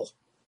example.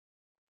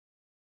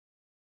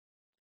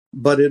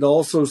 But it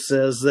also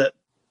says that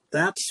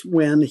that's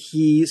when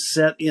he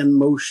set in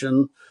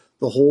motion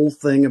the whole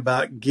thing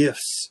about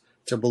gifts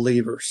to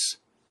believers.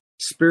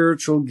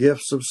 Spiritual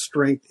gifts of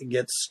strength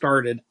gets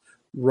started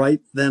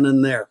right then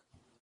and there.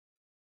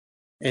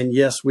 And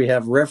yes, we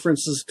have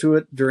references to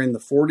it during the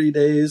 40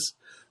 days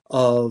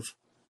of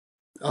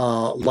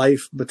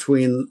life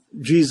between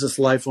Jesus'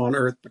 life on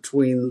earth,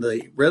 between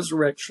the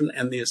resurrection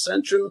and the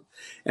ascension.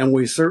 And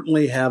we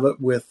certainly have it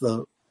with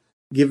the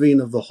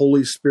giving of the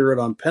Holy Spirit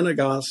on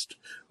Pentecost,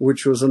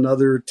 which was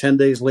another 10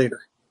 days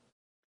later.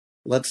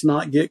 Let's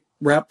not get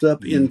wrapped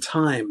up in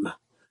time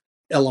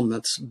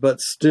elements, but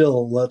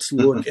still let's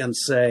look and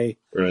say,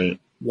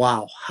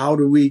 wow, how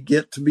do we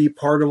get to be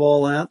part of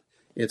all that?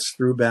 It's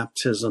through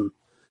baptism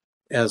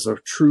as a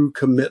true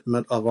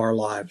commitment of our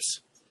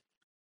lives.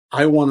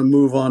 I want to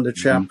move on to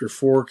chapter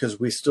 4 because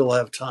we still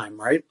have time,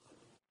 right?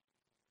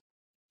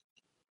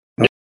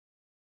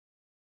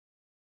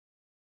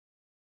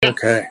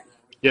 Okay.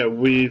 Yeah,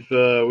 we've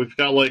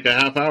got like a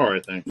half hour,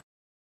 I think.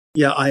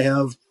 Yeah, I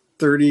have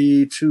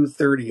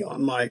 32:30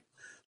 on my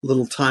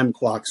little time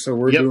clock, so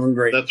we're doing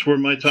great. That's where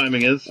my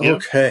timing is. Yep.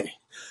 Okay.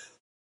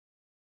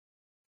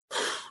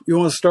 You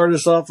want to start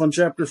us off on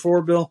chapter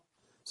 4, Bill?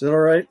 Is that all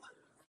right?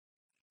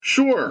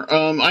 Sure.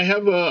 I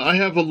have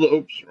a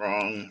oops,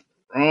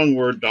 wrong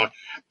word, Doc.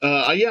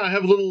 I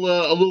have a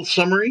little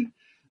summary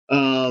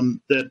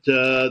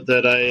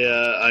that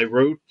I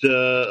wrote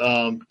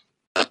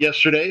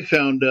yesterday.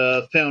 Found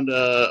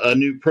a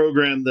new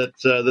program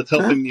that's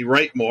helping me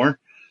write more.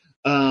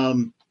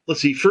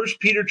 Let's see. 1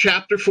 Peter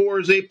chapter 4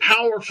 is a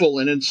powerful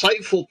and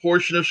insightful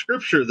portion of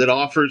Scripture that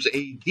offers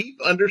a deep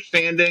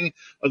understanding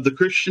of the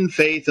Christian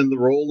faith and the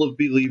role of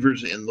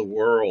believers in the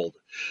world.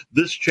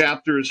 This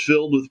chapter is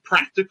filled with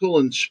practical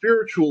and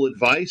spiritual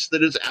advice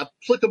that is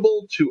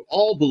applicable to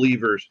all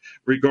believers,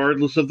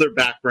 regardless of their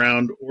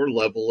background or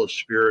level of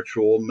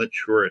spiritual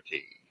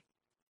maturity.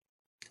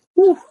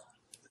 Whew,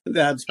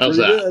 that's pretty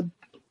good.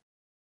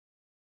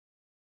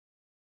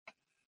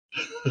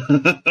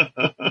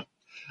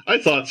 I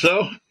thought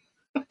so.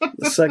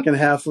 The second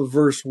half of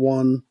verse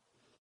 1,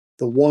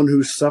 the one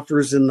who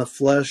suffers in the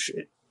flesh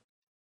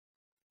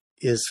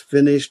is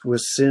finished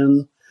with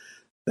sin.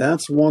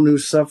 That's one who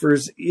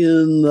suffers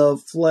in the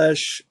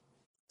flesh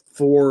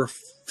for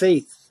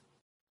faith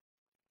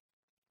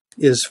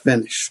is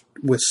finished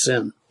with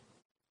sin.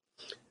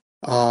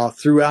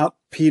 Throughout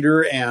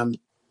Peter, and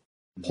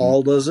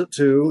Paul does it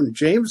too, and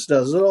James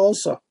does it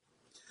also.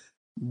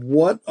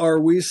 What are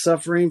we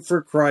suffering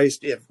for Christ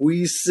if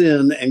we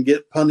sin and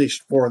get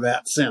punished for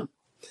that sin?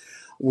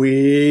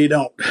 We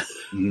don't.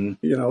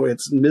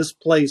 It's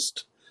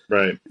misplaced.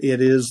 Right.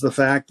 It is the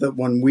fact that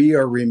when we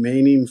are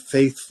remaining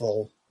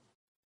faithful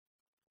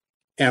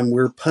and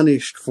we're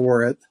punished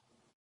for it,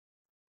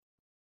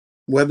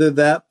 Whether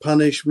that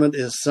punishment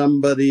is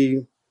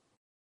somebody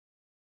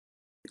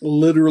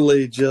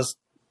literally just,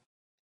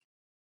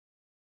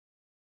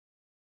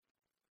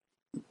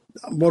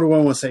 what do I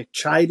want to say,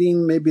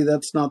 chiding? Maybe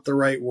that's not the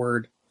right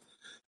word.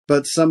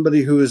 But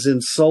somebody who is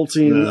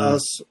insulting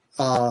us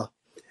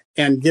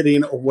and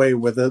getting away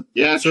with it.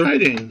 Yeah, Sir?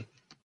 chiding.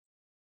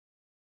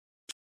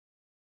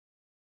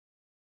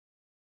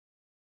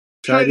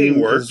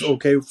 Chiding works. is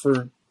okay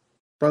for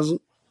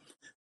present.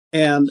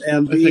 And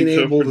being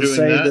able to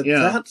say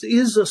that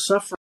is a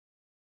suffering.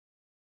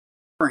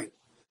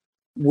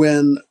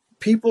 When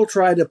people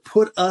try to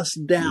put us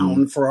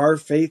down for our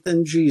faith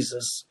in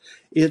Jesus,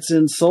 it's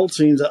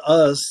insulting to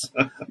us,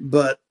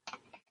 but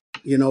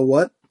you know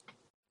what?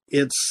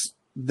 It's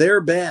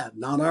their bad,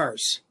 not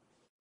ours.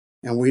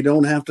 And we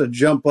don't have to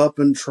jump up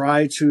and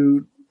try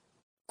to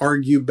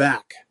argue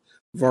back.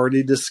 We've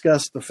already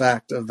discussed the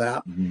fact of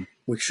that. Mm-hmm.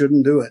 We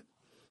shouldn't do it.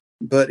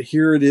 But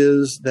here it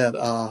is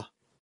that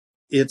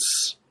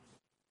it's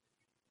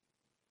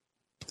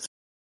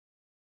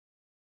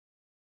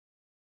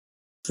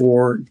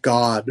for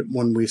God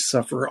when we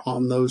suffer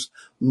on those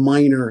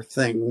minor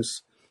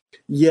things.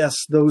 Yes,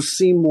 those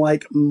seem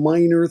like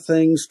minor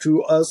things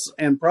to us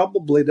and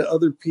probably to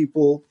other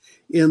people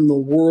in the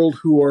world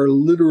who are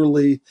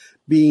literally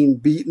being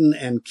beaten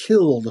and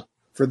killed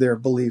for their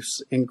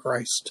beliefs in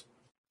Christ.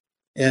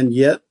 And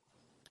yet,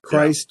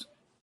 Christ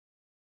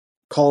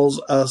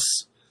calls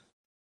us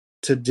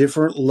to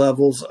different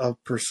levels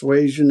of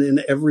persuasion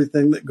in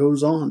everything that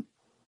goes on.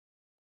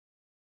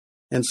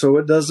 And so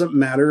it doesn't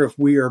matter if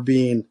we are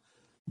being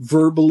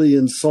verbally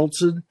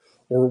insulted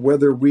or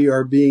whether we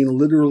are being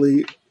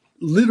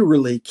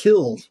literally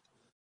killed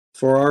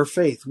for our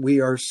faith.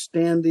 We are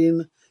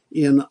standing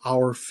in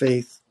our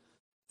faith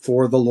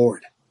for the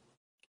Lord.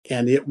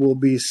 And it will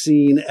be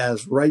seen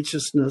as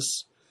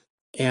righteousness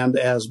and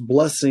as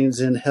blessings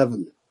in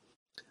heaven.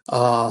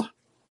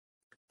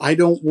 I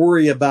don't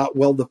worry about,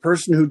 the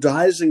person who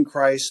dies in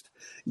Christ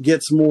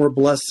gets more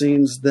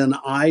blessings than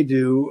I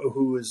do,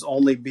 who is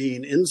only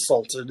being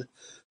insulted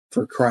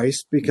for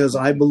Christ, because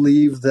I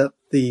believe that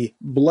the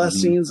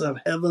blessings of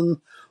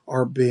heaven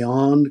are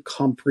beyond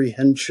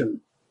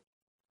comprehension.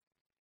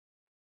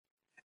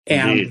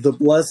 Indeed. And the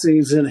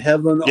blessings in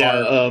heaven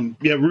are...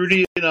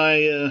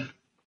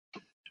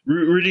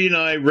 Rudy and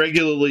I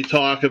regularly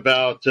talk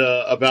about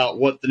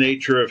what the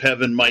nature of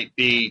heaven might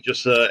be,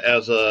 just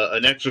as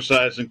an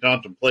exercise in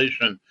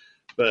contemplation.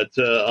 But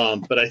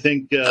I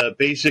think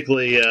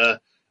basically,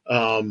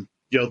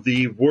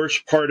 the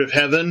worst part of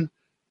heaven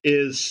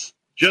is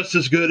just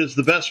as good as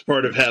the best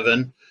part of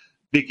heaven,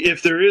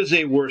 if there is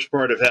a worst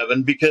part of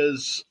heaven,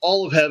 because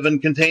all of heaven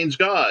contains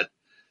God.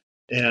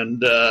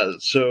 And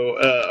so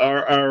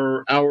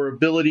our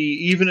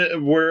ability,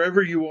 even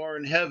wherever you are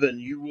in heaven,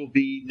 you will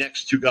be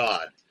next to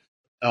God.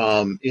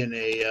 In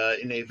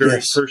a very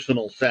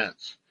personal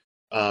sense,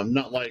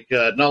 not like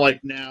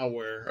now,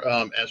 where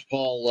as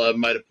Paul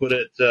might have put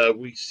it,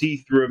 we see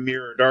through a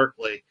mirror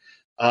darkly.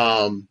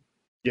 Now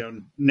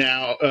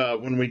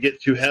when we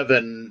get to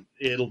heaven,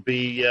 it'll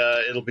be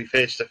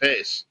face to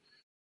face,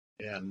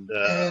 and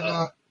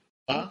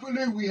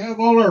hopefully we have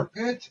all our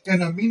pets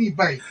and a mini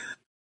bike.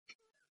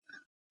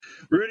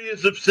 Rudy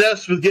is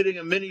obsessed with getting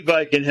a mini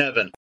bike in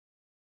heaven.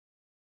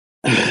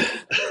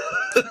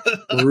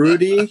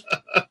 Rudy,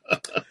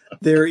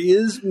 there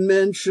is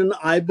mention,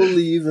 I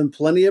believe, and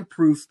plenty of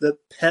proof that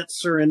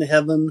pets are in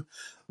heaven,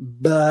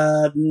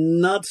 but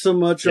not so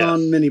much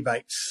on mini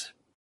bikes.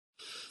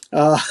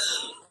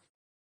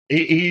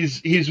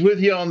 He's with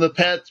you on the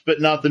pets, but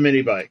not the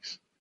mini bikes.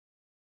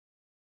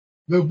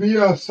 They'll be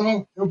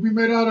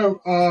made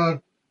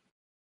out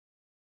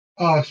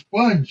of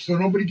sponge, so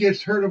nobody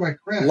gets hurt if I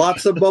crash.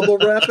 Lots of bubble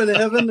wrap in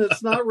heaven.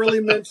 It's not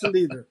really mentioned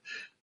either.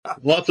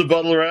 Lots of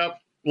bubble wrap.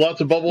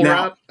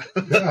 Yeah.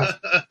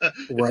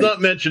 It's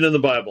not mentioned in the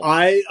Bible.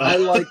 I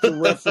like the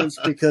reference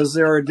because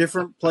there are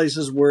different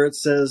places where it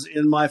says,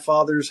 in my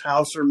Father's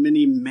house are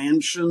many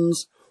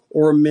mansions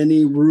or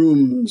many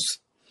rooms.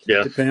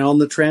 Yeah. Depending on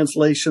the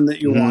translation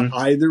that you want.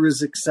 Either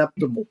is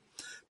acceptable.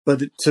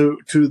 But to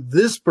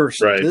this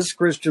person, this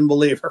Christian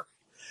believer,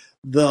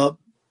 the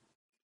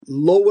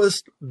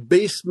lowest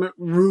basement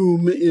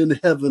room in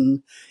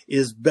heaven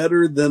is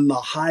better than the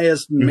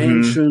highest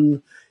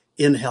mansion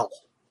in hell.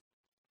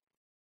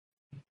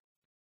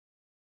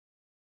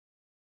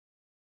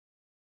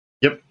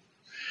 Yep.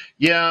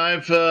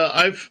 Yeah,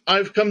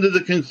 I've come to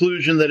the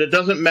conclusion that it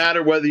doesn't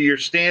matter whether you're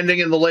standing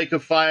in the lake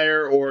of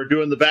fire or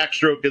doing the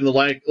backstroke in the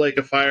lake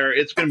of fire.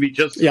 It's going to be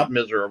just as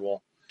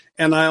miserable.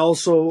 And I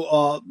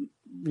also,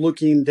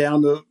 looking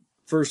down to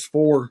verse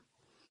 4,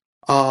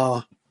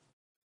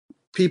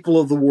 people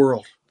of the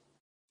world,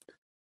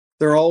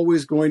 they're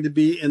always going to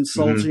be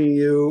insulting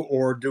you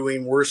or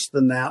doing worse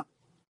than that.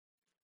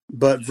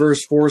 But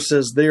verse 4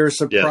 says they are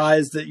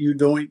surprised that you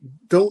don't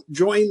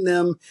join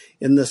them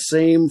in the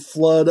same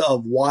flood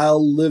of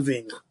wild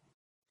living,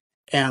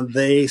 and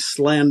they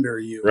slander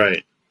you.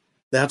 Right.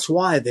 That's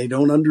why they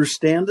don't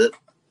understand it.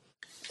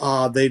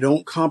 They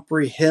don't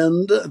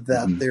comprehend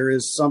that there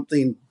is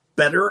something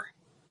better.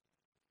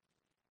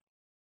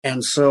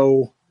 And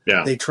so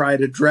they try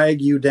to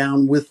drag you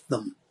down with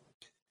them.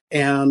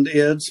 And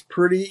it's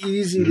pretty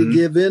easy to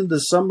give in to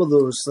some of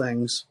those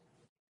things.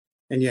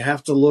 And you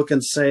have to look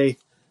and say,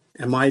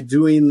 am I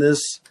doing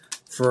this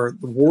for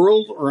the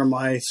world, or am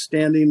I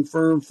standing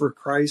firm for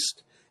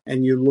Christ?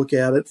 And you look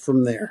at it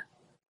from there.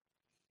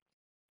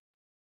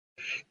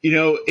 You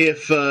know,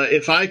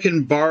 if I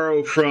can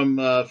borrow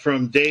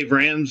from Dave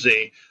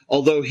Ramsey,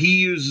 although he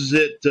uses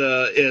it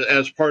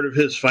as part of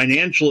his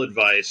financial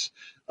advice,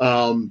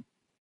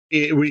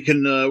 we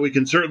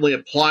can certainly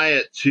apply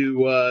it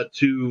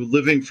to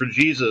living for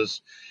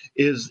Jesus.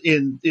 Is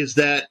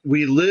that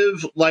we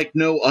live like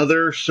no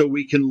other, so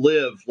we can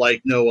live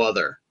like no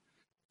other.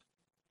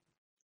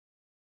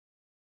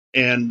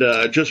 And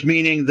just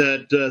meaning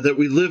that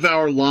we live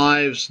our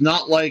lives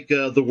not like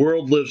the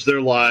world lives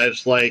their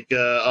lives, like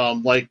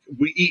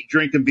we eat,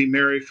 drink, and be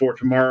merry, for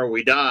tomorrow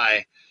we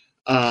die,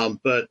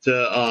 but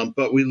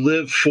we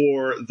live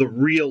for the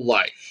real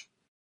life,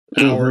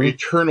 our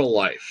eternal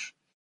life,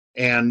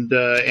 and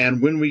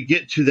when we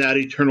get to that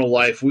eternal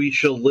life, we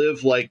shall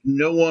live like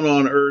no one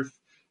on earth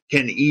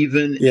can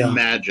even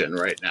imagine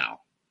right now.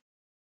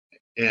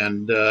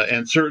 And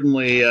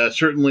certainly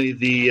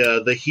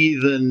the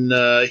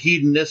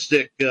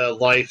hedonistic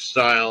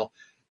lifestyle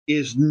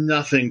is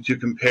nothing to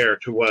compare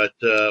to what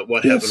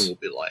heaven will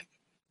be like.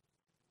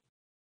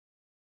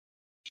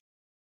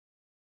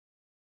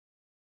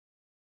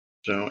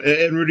 So,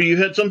 and Rudy, you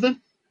had something?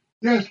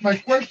 Yes, my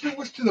question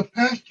was to the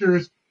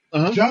pastors.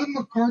 John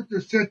MacArthur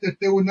said that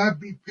there will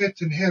not be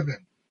pets in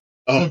heaven.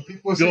 Oh,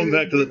 going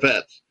back to the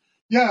pets.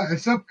 Yeah,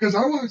 except because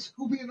I want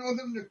Scooby and all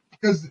them,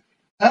 because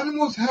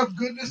animals have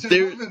goodness and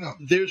love in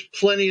them. There's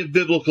plenty of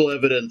biblical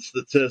evidence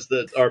that says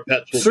that our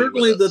pets will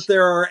certainly be with us. That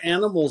there are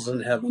animals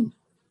in heaven.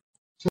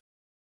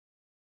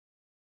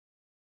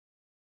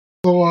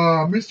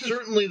 So,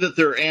 certainly that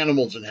there are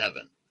animals in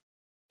heaven,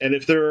 and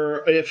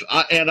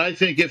I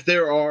think if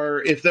there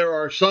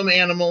are some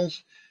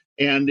animals,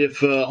 and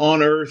if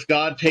on earth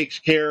God takes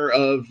care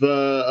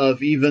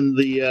of even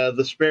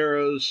the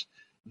sparrows,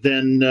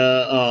 then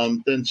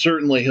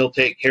certainly He'll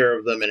take care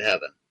of them in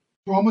heaven.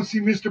 So I'm gonna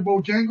see Mr.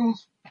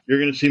 Bojangles. You're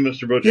going to see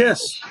Mr. Bojangles.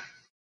 Yes.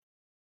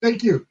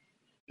 Thank you.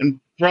 And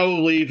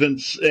probably even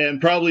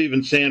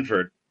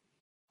Sanford.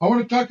 I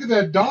want to talk to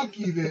that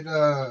donkey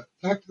that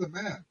talked to the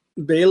man.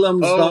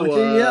 Balaam's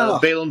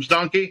donkey, Balaam's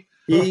donkey?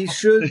 He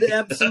should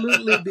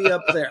absolutely be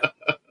up there.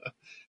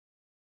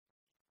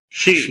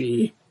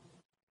 She.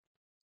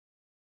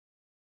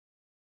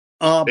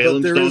 But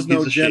there is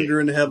no gender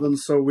in heaven,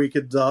 so we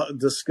could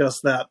discuss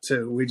that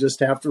too. We just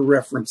have to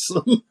reference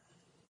them.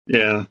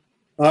 Yeah.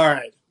 All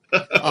right.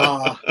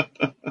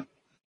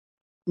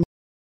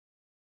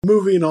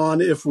 Moving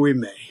on, if we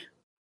may.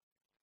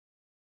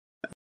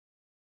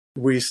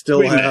 We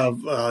still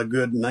have a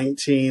good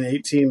 19,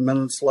 18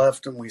 minutes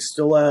left, and we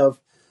still have,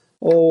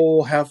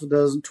 half a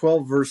dozen,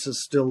 12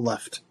 verses still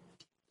left.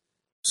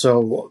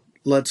 So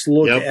let's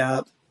look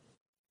at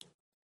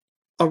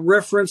a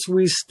reference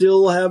we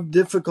still have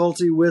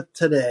difficulty with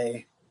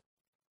today.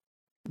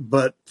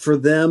 But for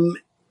them,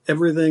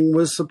 everything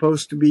was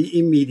supposed to be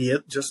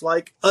immediate, just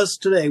like us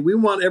today. We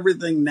want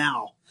everything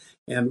now.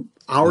 And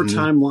our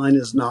timeline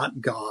is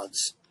not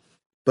God's.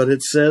 But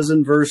it says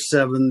in verse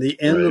 7, the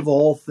end of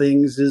all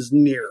things is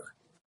near.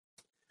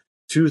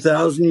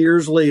 2,000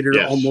 years later,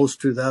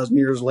 almost 2,000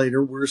 years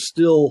later, we're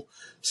still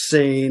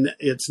saying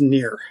it's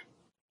near.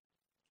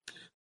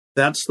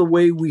 That's the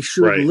way we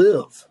should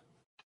live.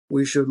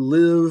 We should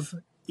live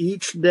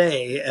each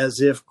day as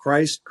if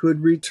Christ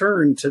could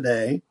return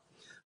today,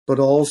 but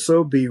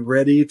also be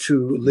ready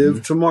to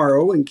live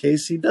tomorrow in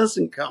case he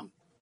doesn't come.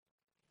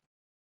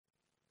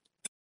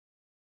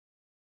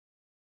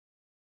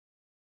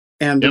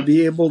 And to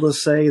be able to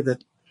say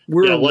that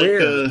we're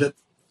aware that...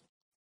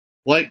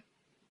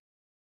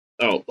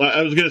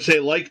 I was going to say,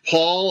 like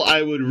Paul,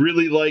 I would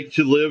really like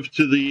to live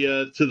to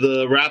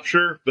the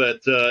rapture,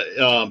 but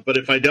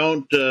if I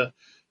don't,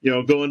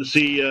 going to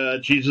see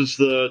Jesus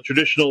the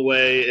traditional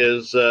way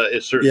is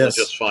certainly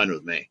just fine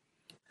with me.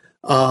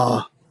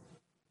 I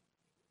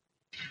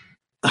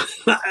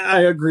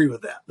agree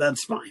with that.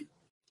 That's fine.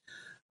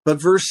 But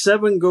verse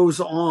 7 goes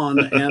on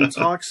and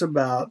talks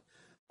about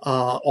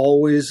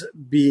always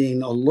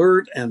being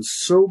alert and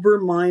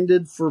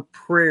sober-minded for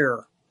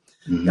prayer.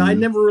 I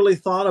never really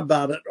thought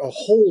about it a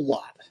whole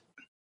lot.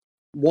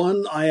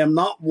 One, I am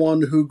not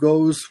one who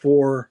goes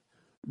for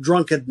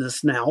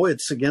drunkenness now.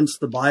 It's against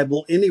the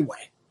Bible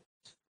anyway.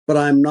 But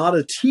I'm not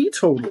a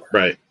teetotaler.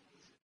 Right.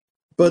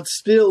 But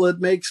still, it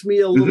makes me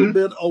a little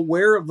bit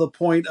aware of the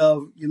point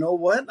of, you know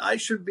what? I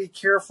should be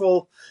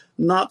careful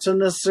not to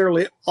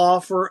necessarily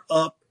offer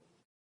up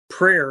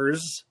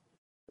prayers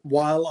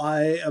while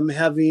I am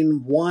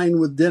having wine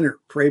with dinner.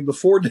 Pray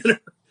before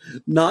dinner,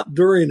 not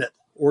during it,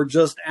 or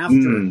just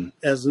after,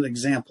 as an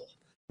example.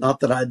 Not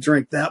that I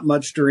drink that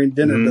much during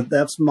dinner, but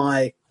that's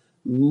my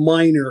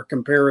minor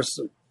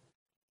comparison.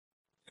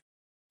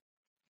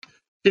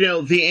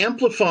 The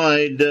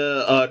Amplified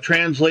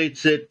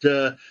translates it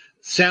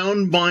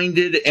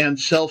sound-minded and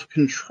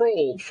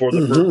self-controlled for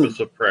the purpose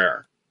of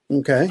prayer.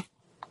 Okay.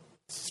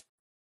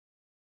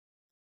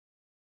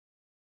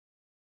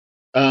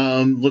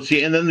 Let's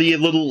see. And then the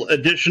little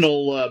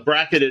additional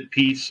bracketed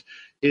piece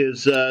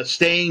is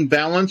staying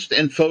balanced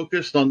and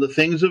focused on the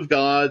things of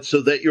God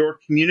so that your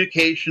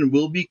communication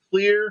will be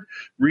clear,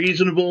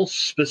 reasonable,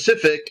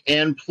 specific,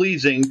 and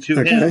pleasing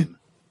to Him.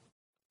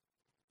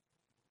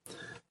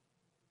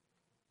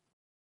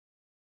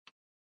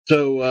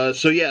 So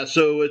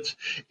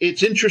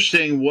it's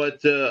interesting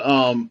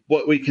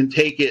what we can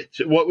take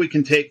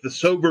the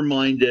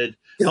sober-minded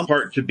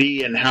part to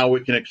be, and how we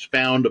can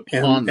expound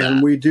upon that.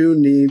 And we do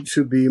need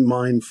to be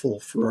mindful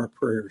for our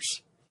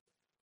prayers,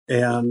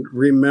 and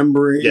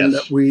remembering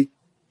that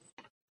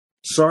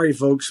sorry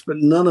folks, but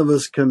none of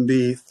us can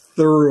be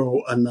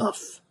thorough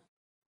enough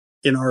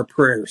in our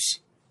prayers.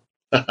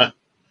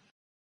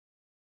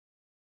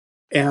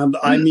 And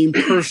I mean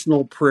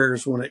personal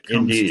prayers when it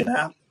comes to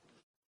that.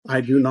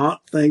 I do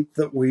not think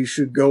that we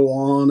should go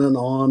on and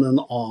on and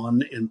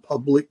on in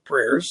public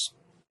prayers.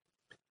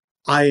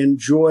 I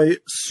enjoy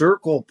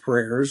circle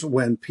prayers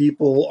when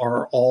people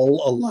are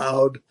all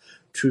allowed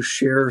to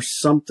share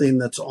something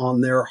that's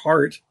on their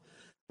heart,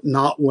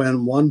 not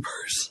when one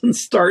person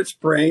starts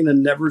praying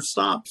and never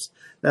stops.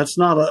 That's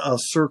not a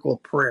circle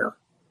prayer.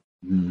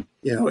 Mm.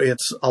 You know,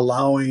 it's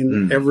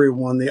allowing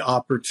everyone the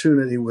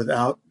opportunity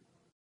without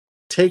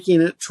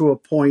taking it to a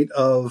point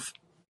of,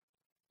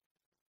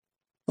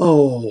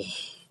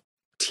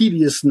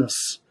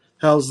 tediousness.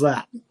 How's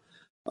that?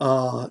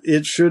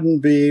 It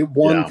shouldn't be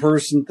one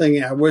person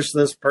thinking, I wish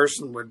this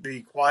person would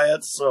be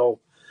quiet so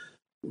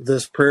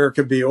this prayer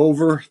could be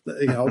over.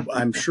 You know,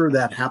 I'm sure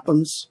that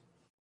happens.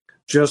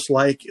 Just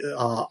like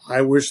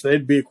I wish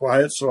they'd be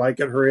quiet so I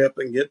could hurry up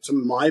and get to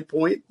my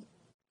point.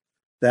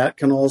 That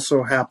can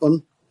also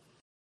happen.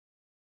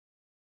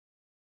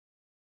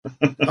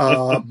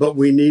 But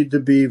we need to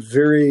be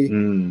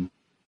very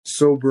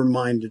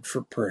sober-minded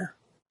for prayer.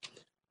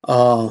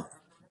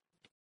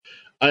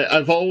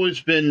 I've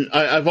always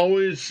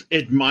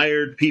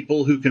admired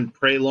people who can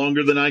pray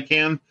longer than I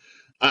can.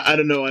 I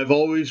don't know. I've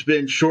always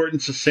been short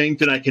and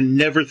succinct, and I can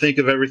never think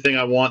of everything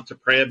I want to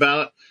pray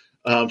about.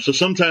 So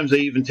sometimes I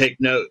even take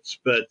notes.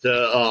 But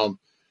some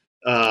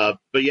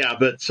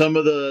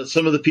of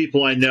the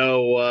people I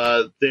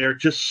know, they're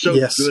just so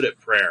good at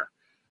prayer.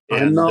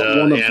 And, I'm not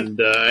one of them.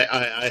 And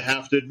I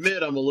have to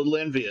admit, I'm a little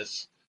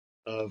envious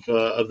of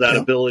that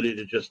ability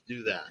to just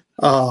do that.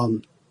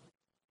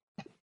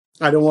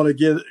 I don't want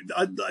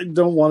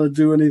to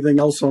do anything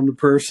else on the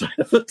prayer side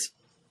of it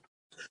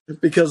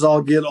because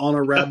I'll get on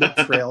a rabbit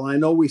trail. I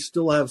know we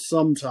still have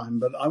some time,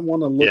 but I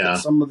want to look at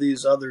some of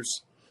these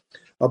others.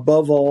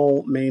 Above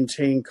all,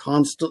 maintain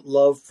constant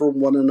love for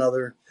one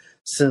another,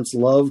 since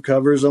love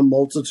covers a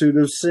multitude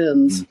of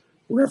sins.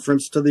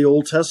 Reference to the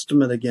Old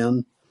Testament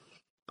again.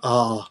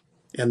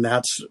 And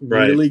that's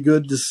really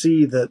good to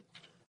see that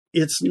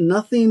it's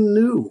nothing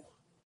new.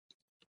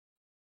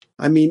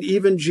 I mean,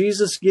 even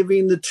Jesus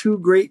giving the 2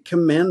 great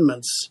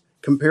commandments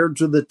compared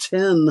to the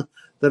 10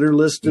 that are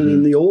listed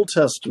in the Old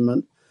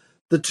Testament,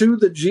 the 2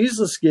 that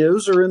Jesus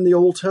gives are in the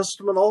Old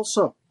Testament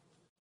also.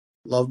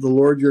 Love the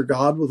Lord your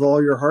God with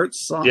all your heart,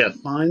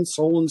 mind,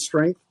 soul, and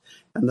strength.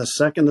 And the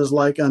second is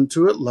like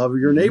unto it, love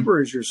your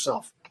neighbor as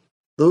yourself.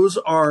 Those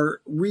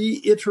are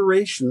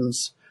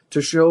reiterations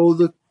to show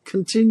the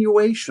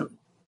continuation.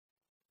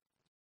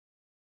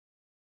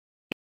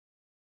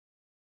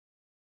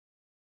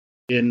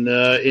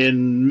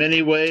 In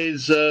many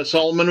ways,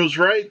 Solomon was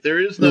right. There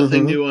is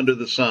nothing new under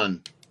the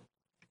sun.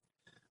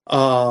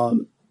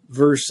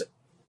 Verse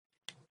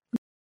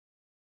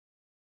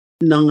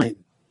 9.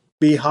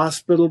 Be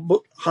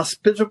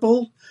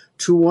hospitable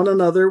to one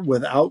another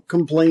without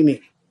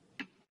complaining.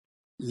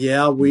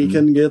 Yeah, we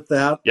can get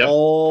that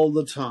all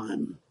the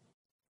time.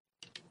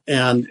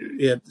 And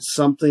it's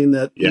something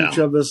that each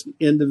of us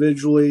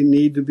individually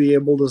need to be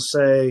able to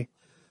say,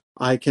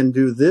 I can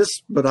do this,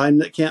 but I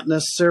can't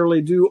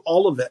necessarily do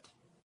all of it.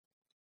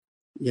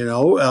 You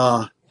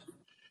know,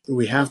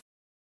 we have.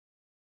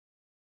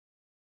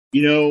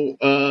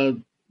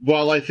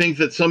 While I think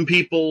that some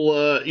people,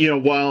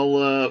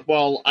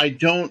 while I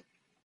don't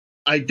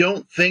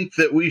think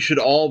that we should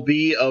all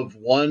be of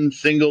one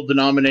single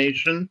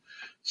denomination.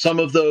 Some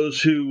of those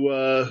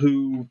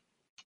who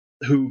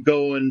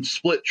go and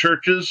split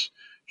churches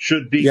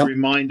should be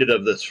reminded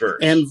of this verse.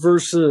 And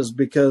verses,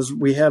 because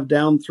we have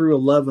down through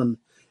 11,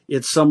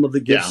 it's some of the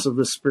gifts of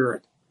the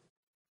Spirit.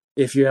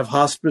 If you have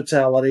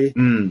hospitality,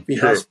 be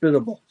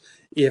hospitable.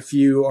 If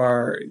you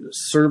are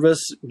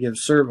service, give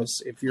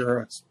service. If you're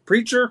a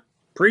preacher,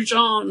 preach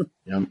on.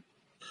 Yep.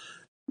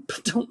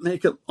 But don't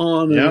make it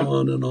on and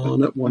on and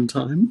on at one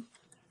time.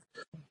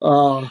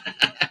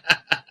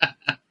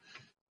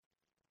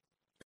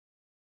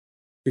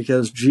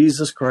 Because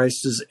Jesus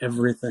Christ is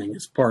everything.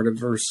 It's part of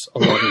verse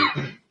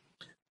 11.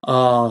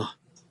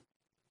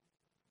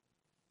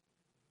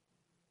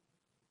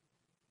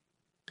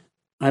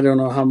 I don't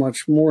know how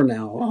much more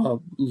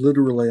now.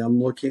 Literally,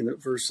 I'm looking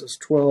at verses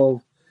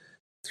 12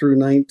 through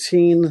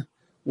 19.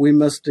 We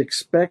must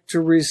expect to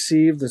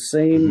receive the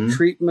same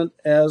treatment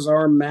as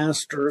our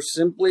master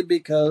simply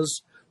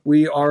because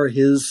We are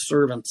his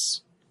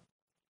servants.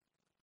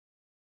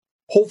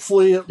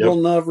 Hopefully it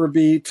will never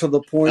be to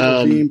the point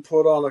of being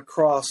put on a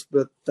cross,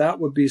 but that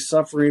would be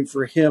suffering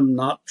for him,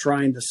 not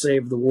trying to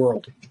save the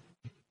world.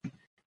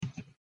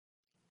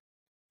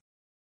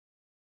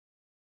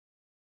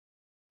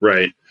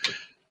 Right.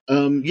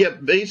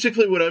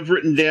 Basically what I've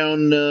written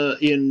down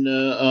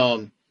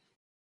in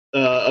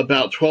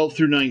about 12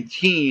 through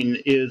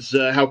 19 is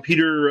how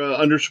Peter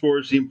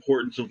underscores the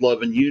importance of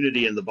love and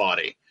unity in the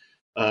body.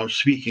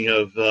 Speaking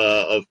of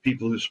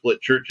people who split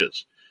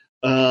churches.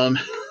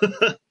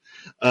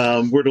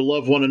 We're to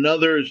love one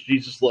another as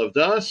Jesus loved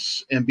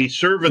us and be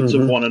servants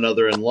of one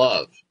another in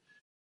love.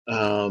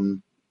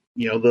 We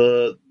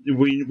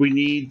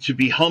need to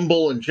be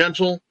humble and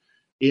gentle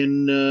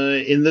in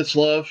this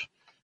love.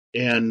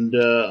 And,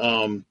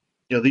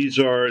 these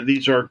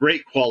are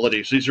great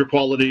qualities. These are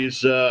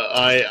qualities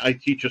I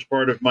teach as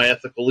part of my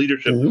ethical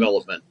leadership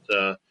development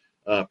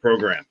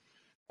program.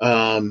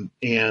 Our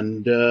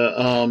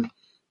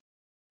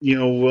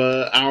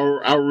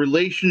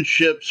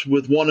relationships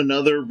with one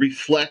another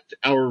reflect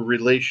our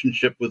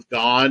relationship with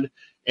God,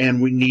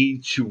 and we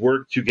need to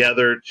work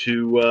together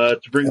to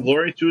bring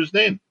glory to his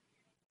name.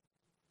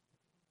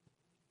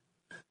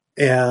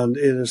 And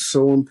it is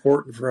so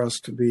important for us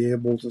to be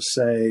able to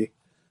say,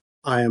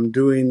 I am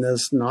doing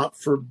this not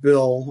for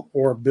Bill,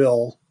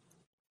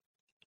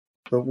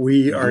 but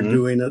we are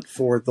doing it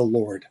for the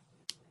Lord.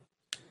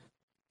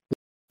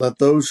 Let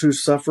those who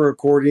suffer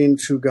according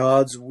to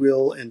God's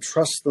will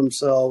entrust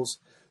themselves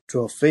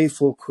to a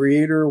faithful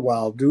Creator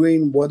while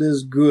doing what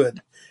is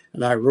good.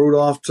 And I wrote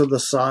off to the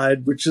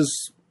side, which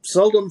is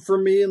seldom for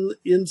me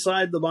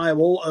inside the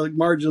Bible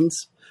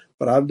margins,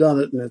 but I've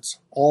done it, and it's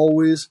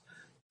always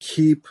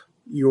keep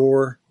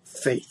your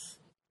faith.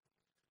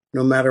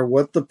 No matter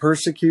what the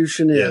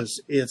persecution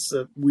is, it's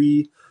that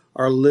we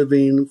are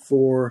living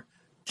for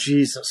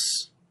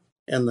Jesus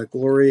and the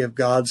glory of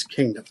God's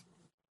kingdom.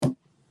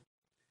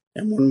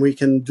 And when we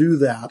can do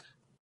that,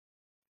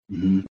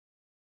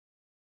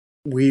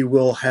 we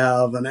will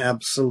have an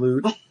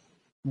absolute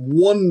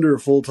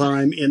wonderful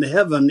time in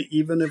heaven,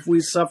 even if we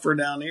suffer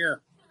down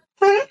here.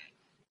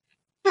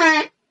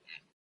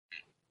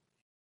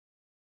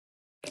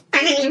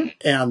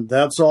 And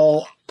that's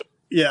all.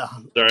 Yeah.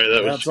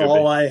 Sorry, that's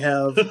all I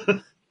have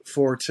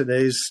for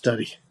today's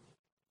study.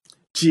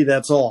 Gee,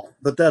 that's all.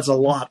 But that's a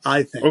lot,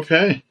 I think.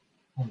 Okay.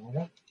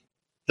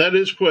 That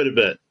is quite a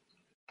bit.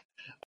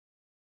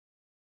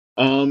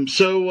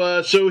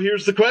 So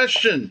here's the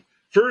question.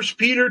 1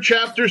 Peter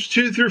chapters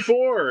 2 through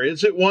 4.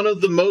 Is it one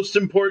of the most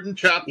important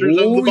chapters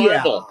of the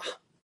Bible? Yeah.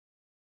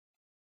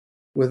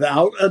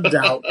 Without a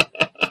doubt.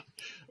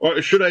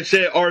 Or should I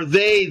say, are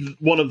they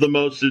one of the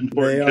most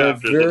important chapters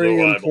of the Bible? They are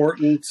very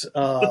important,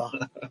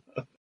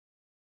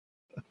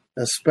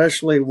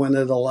 especially when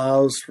it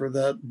allows for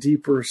that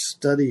deeper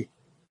study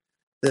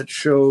that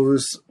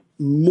shows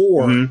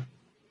more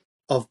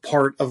of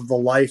part of the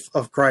life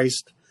of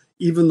Christ,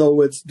 even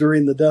though it's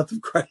during the death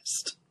of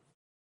Christ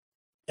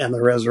and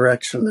the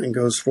resurrection and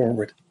goes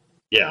forward.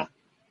 Yeah.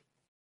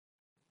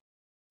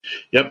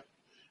 Yep.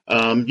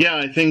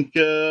 I think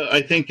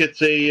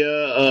it's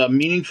a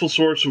meaningful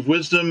source of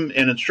wisdom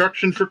and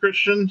instruction for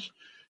Christians,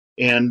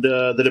 and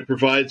that it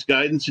provides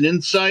guidance and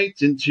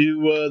insight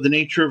into the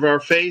nature of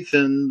our faith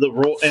and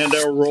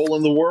our role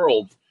in the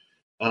world.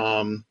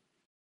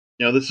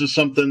 This is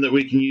something that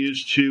we can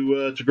use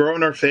to grow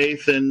in our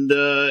faith and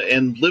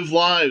live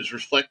lives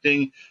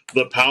reflecting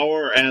the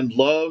power and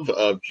love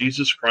of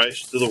Jesus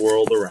Christ to the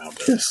world around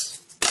us.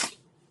 Yes.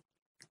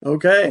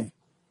 Okay.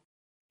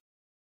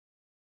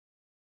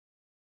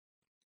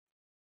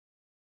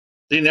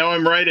 See, now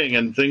I'm writing,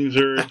 and things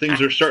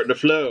are starting to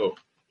flow.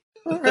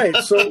 All right.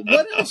 So,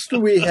 what else do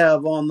we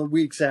have on the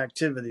week's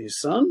activities,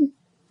 son?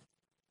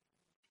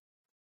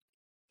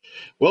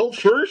 Well,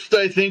 first,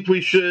 I think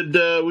we should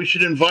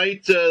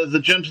invite the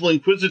gentle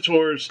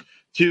inquisitors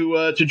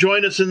to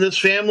join us in this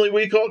family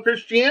we call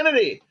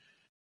Christianity.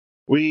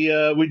 We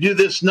do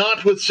this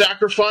not with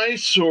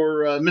sacrifice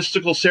or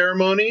mystical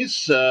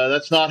ceremonies.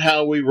 That's not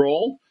how we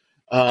roll.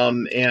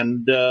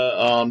 And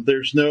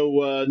there's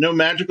no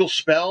magical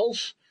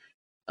spells.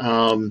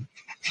 And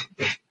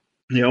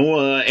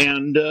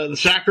the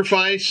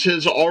sacrifice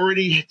has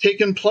already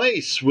taken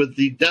place with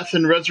the death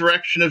and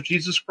resurrection of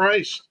Jesus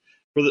Christ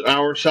for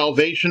our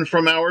salvation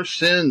from our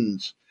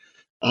sins.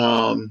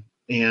 Yes,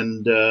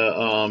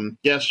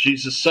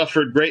 Jesus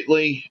suffered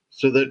greatly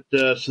so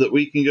that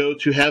we can go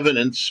to heaven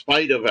in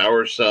spite of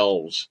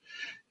ourselves.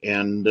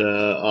 And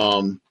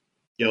the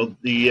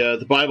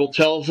Bible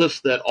tells us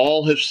that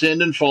all have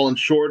sinned and fallen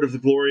short of the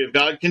glory of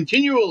God,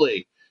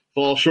 continually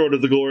fall short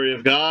of the glory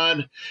of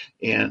God.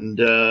 And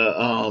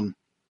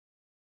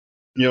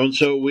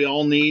so we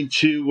all need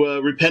to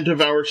repent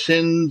of our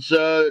sins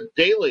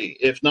daily,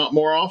 if not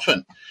more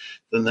often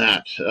than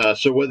that.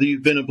 So whether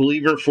you've been a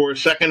believer for a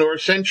second or a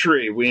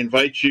century, we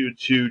invite you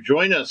to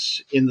join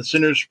us in the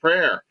sinner's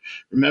prayer,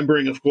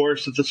 remembering, of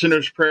course, that the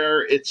sinner's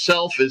prayer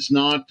itself is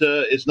not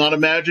a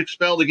magic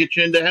spell to get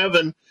you into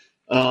heaven.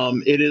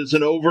 It is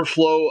an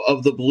overflow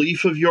of the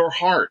belief of your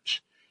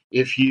heart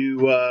if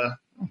you, I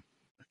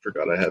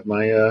forgot I had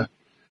my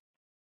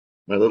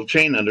my little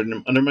chain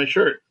under my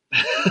shirt.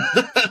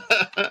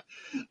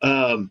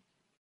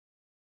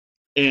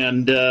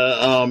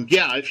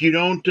 If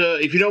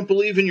you don't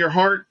believe in your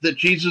heart that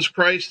Jesus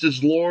Christ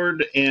is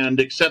Lord and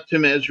accept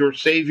Him as your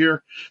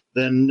Savior,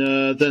 then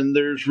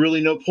there's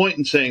really no point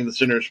in saying the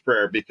sinner's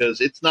prayer, because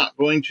it's not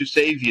going to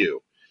save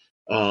you.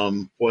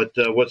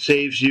 What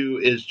saves you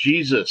is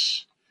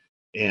Jesus,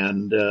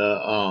 and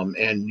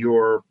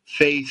your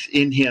faith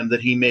in Him,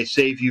 that He may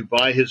save you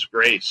by His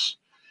grace.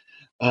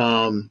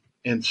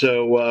 And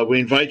so we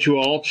invite you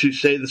all to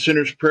say the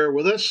sinner's prayer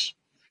with us,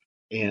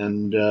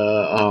 and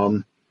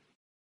we'll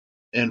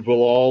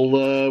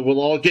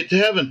all get to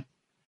heaven,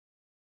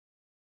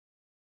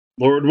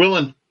 Lord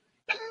willing.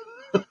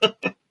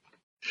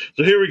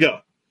 So here we go.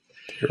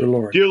 Dear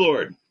Lord. Dear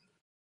Lord,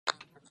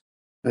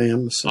 I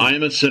am a sinner. I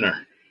am a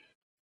sinner.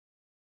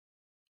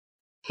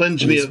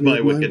 Cleanse me of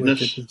my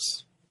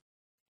wickedness.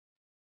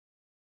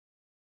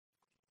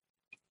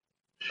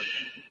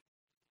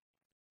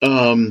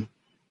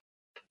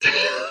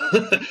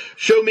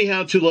 Show me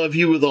how to love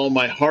you with all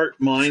my heart,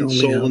 mind,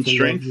 soul, and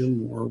strength. Show me how to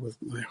love you more with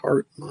my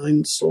heart,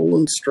 mind, soul,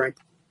 and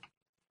strength.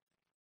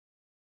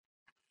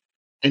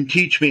 And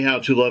teach me how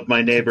to love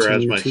my neighbor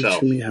as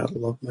myself. Teach me how to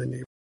love my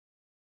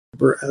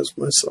neighbor as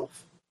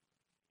myself.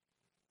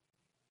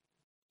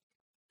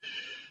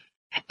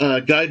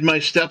 Guide my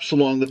steps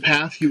along the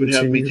path you would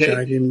have me take.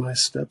 Guiding my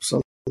steps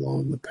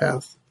along the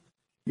path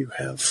you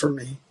have for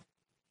me.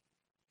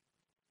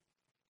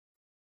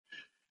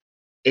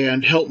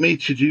 And help me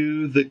to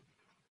do the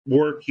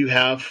work you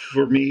have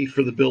for me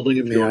for the building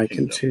of your kingdom. May I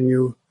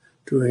continue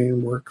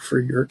doing work for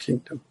your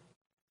kingdom.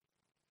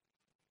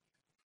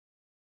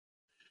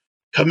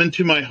 Come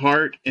into my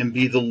heart and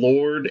be the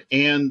Lord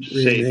and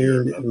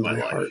Savior of my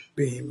life. Heart,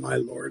 be my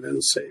Lord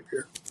and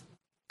Savior.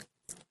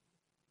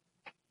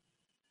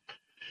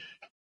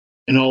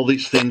 And all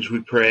these things we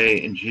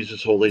pray in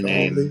Jesus' holy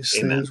name. All these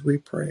things we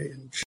pray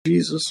in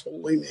Jesus'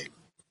 holy name.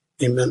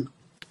 Amen.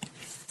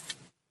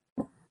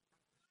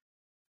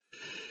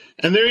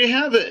 And there you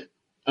have it,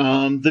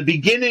 the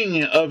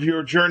beginning of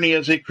your journey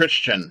as a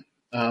Christian,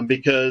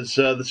 because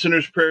the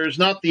sinner's prayer is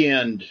not the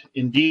end.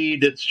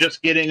 Indeed, it's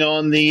just getting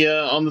on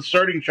the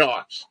starting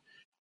chocks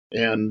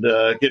and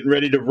getting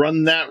ready to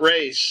run that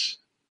race.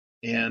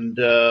 And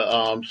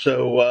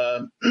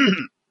so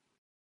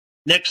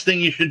next thing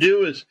you should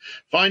do is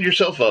find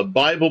yourself a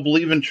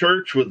Bible-believing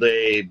church with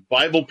a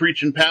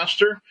Bible-preaching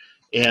pastor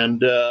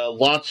and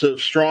lots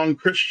of strong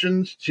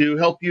Christians to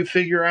help you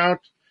figure out,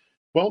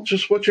 well,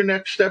 just what your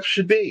next steps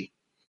should be.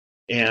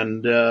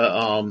 And,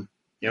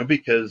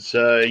 because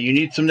you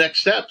need some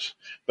next steps.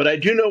 But I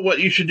do know what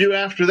you should do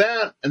after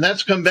that, and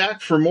that's come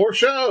back for more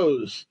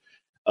shows.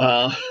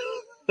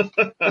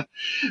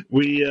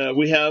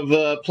 We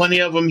have plenty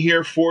of them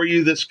here for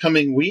you this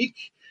coming week.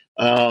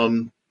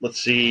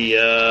 Let's see.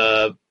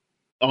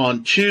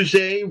 On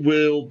Tuesday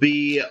will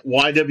be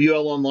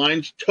YWL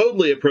Online's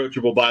Totally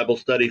Approachable Bible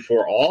Study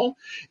for All,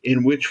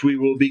 in which we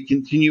will be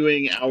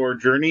continuing our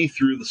journey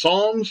through the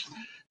Psalms.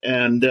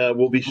 And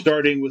we'll be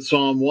starting with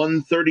Psalm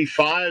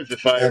 135,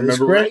 if I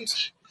remember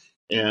right.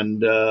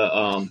 And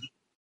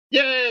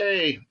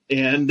yay!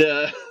 And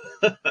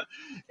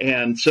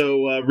and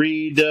so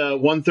read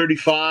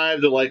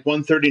 135 to like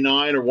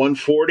 139 or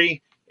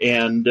 140,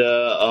 and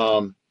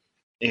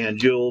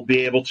you'll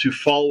be able to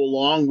follow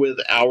along with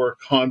our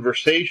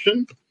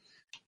conversation.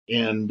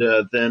 And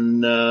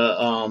then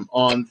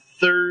on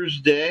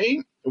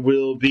Thursday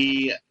we'll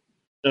be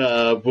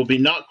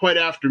not quite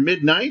after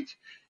midnight,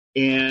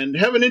 and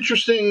have an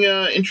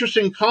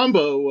interesting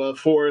combo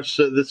for us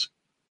this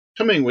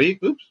coming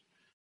week. Oops.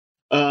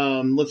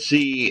 Let's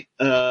see.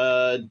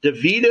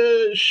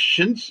 Davida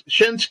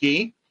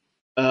Shensky,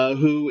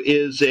 who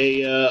is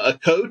a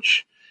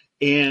coach,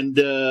 and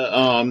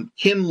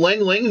Kim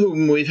Lengling,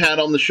 whom we've had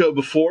on the show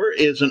before,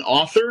 is an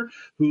author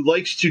who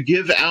likes to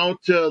give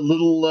out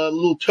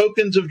little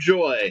tokens of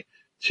joy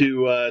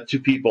to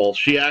people.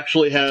 She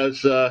actually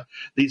has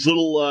these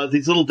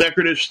little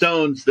decorative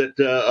stones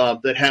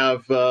that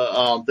have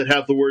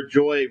the word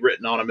joy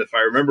written on them, if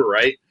I remember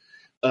right,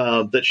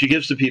 that she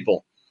gives to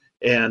people,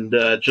 and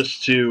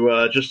just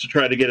to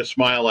try to get a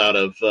smile out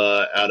of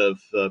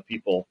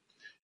people.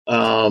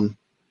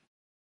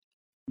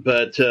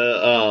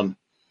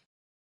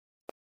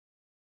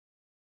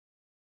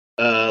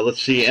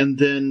 Let's see, and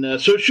then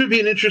so it should be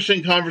an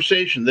interesting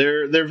conversation.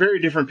 They're very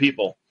different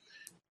people.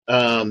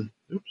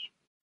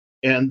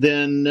 And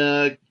then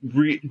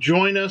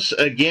join us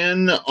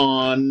again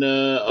on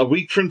a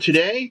week from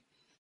today,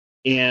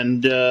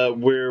 and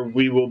where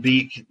we will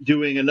be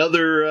doing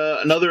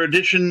another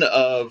edition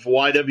of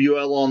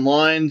YWL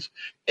Online's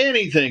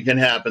Anything Can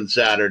Happen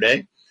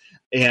Saturday,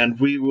 and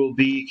we will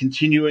be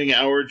continuing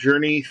our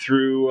journey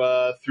through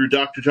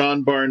Dr.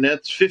 John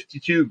Barnett's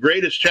 52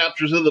 Greatest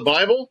Chapters of the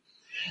Bible,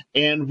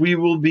 and we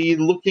will be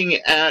looking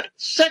at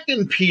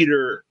 2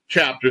 Peter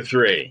chapter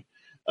 3.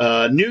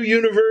 New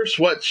universe,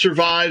 what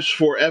survives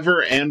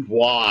forever and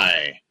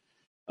why.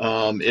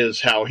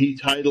 is how he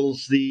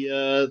titles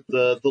the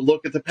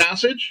look at the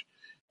passage.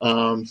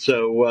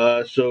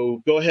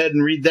 So go ahead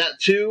and read that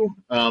too.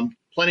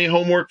 Plenty of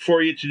homework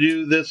for you to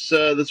do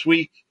this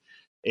week,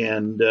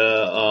 and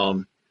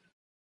so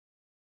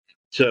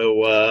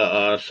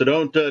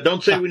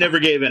don't say we never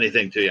gave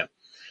anything to you.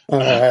 All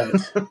right.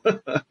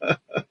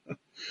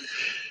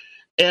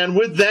 And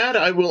with that,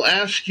 I will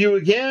ask you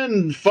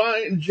again,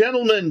 fine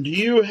gentlemen, do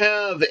you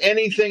have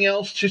anything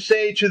else to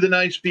say to the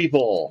nice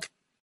people?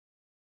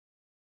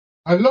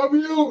 I love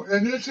you,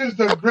 and this is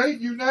the great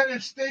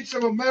United States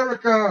of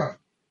America,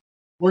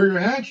 where your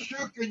hands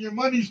shook and your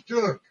money's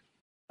took.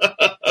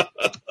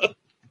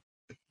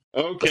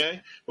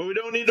 Okay. Well, we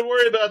don't need to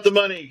worry about the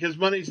money, because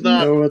money's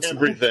not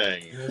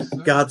everything. Yes,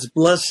 God's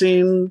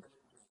blessing.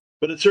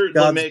 But it certainly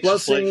God's makes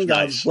blessing, life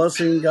God's nice.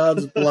 blessing,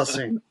 God's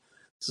blessing.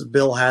 This is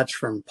Bill Hatch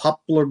from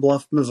Poplar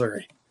Bluff,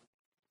 Missouri.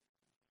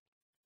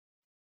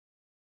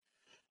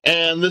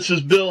 And this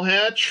is Bill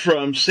Hatch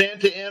from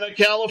Santa Ana,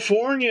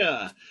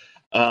 California.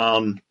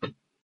 Oh,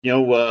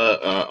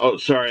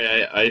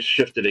 sorry, I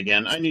shifted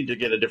again. I need to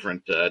get a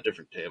different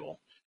table.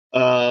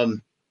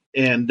 God's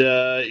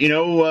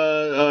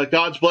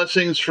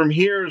blessings from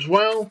here as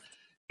well.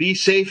 Be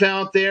safe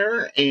out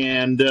there,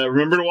 and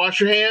remember to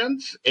wash your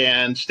hands,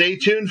 and stay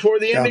tuned for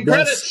the ending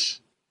credits.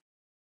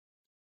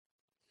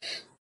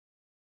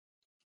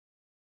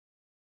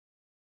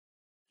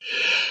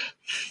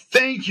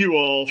 Thank you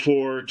all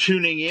for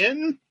tuning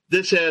in.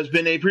 This has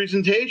been a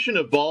presentation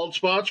of Bald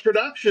Spots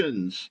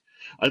Productions.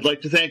 I'd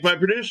like to thank my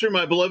producer,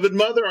 my beloved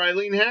mother,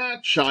 Eileen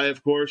Hatch. I,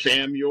 of course,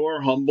 am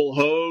your humble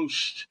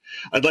host.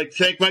 I'd like to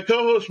thank my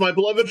co-host, my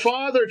beloved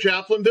father,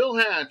 Chaplain Bill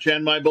Hatch,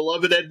 and my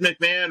beloved Ed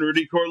McMahon,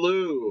 Rudy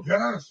Corlew.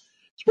 Yes.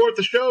 Support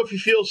the show if you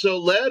feel so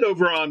led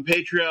over on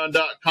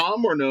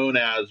patreon.com. We're known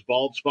as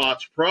Bald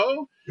Spots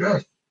Pro.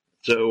 Yes.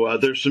 So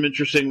there's some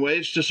interesting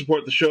ways to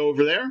support the show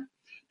over there.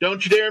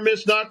 Don't you dare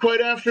miss Not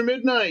Quite After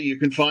Midnight. You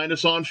can find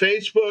us on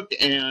Facebook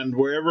and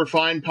wherever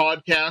fine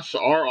podcasts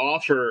are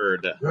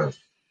offered. Yes.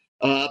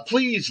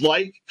 Please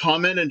like,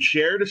 comment, and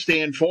share to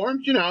stay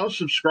informed.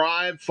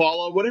 Subscribe,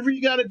 follow, whatever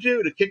you got to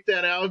do to kick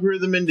that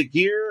algorithm into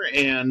gear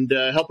and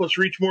help us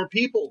reach more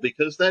people,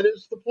 because that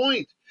is the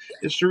point,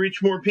 is to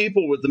reach more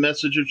people with the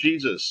message of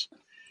Jesus.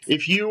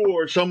 If you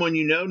or someone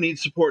you know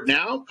needs support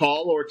now,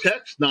 call or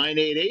text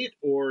 988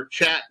 or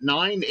chat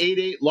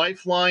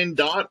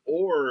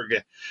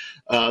 988lifeline.org.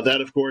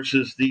 That, of course,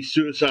 is the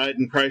suicide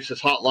and crisis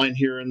hotline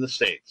here in the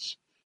States.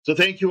 So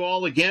thank you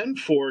all again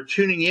for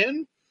tuning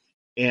in,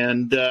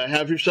 and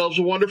have yourselves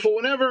a wonderful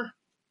whenever.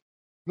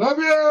 Love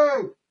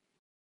you!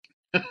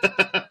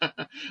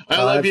 I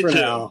love you too.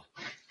 Now.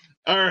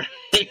 All right.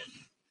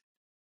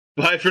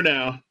 Bye for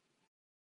now.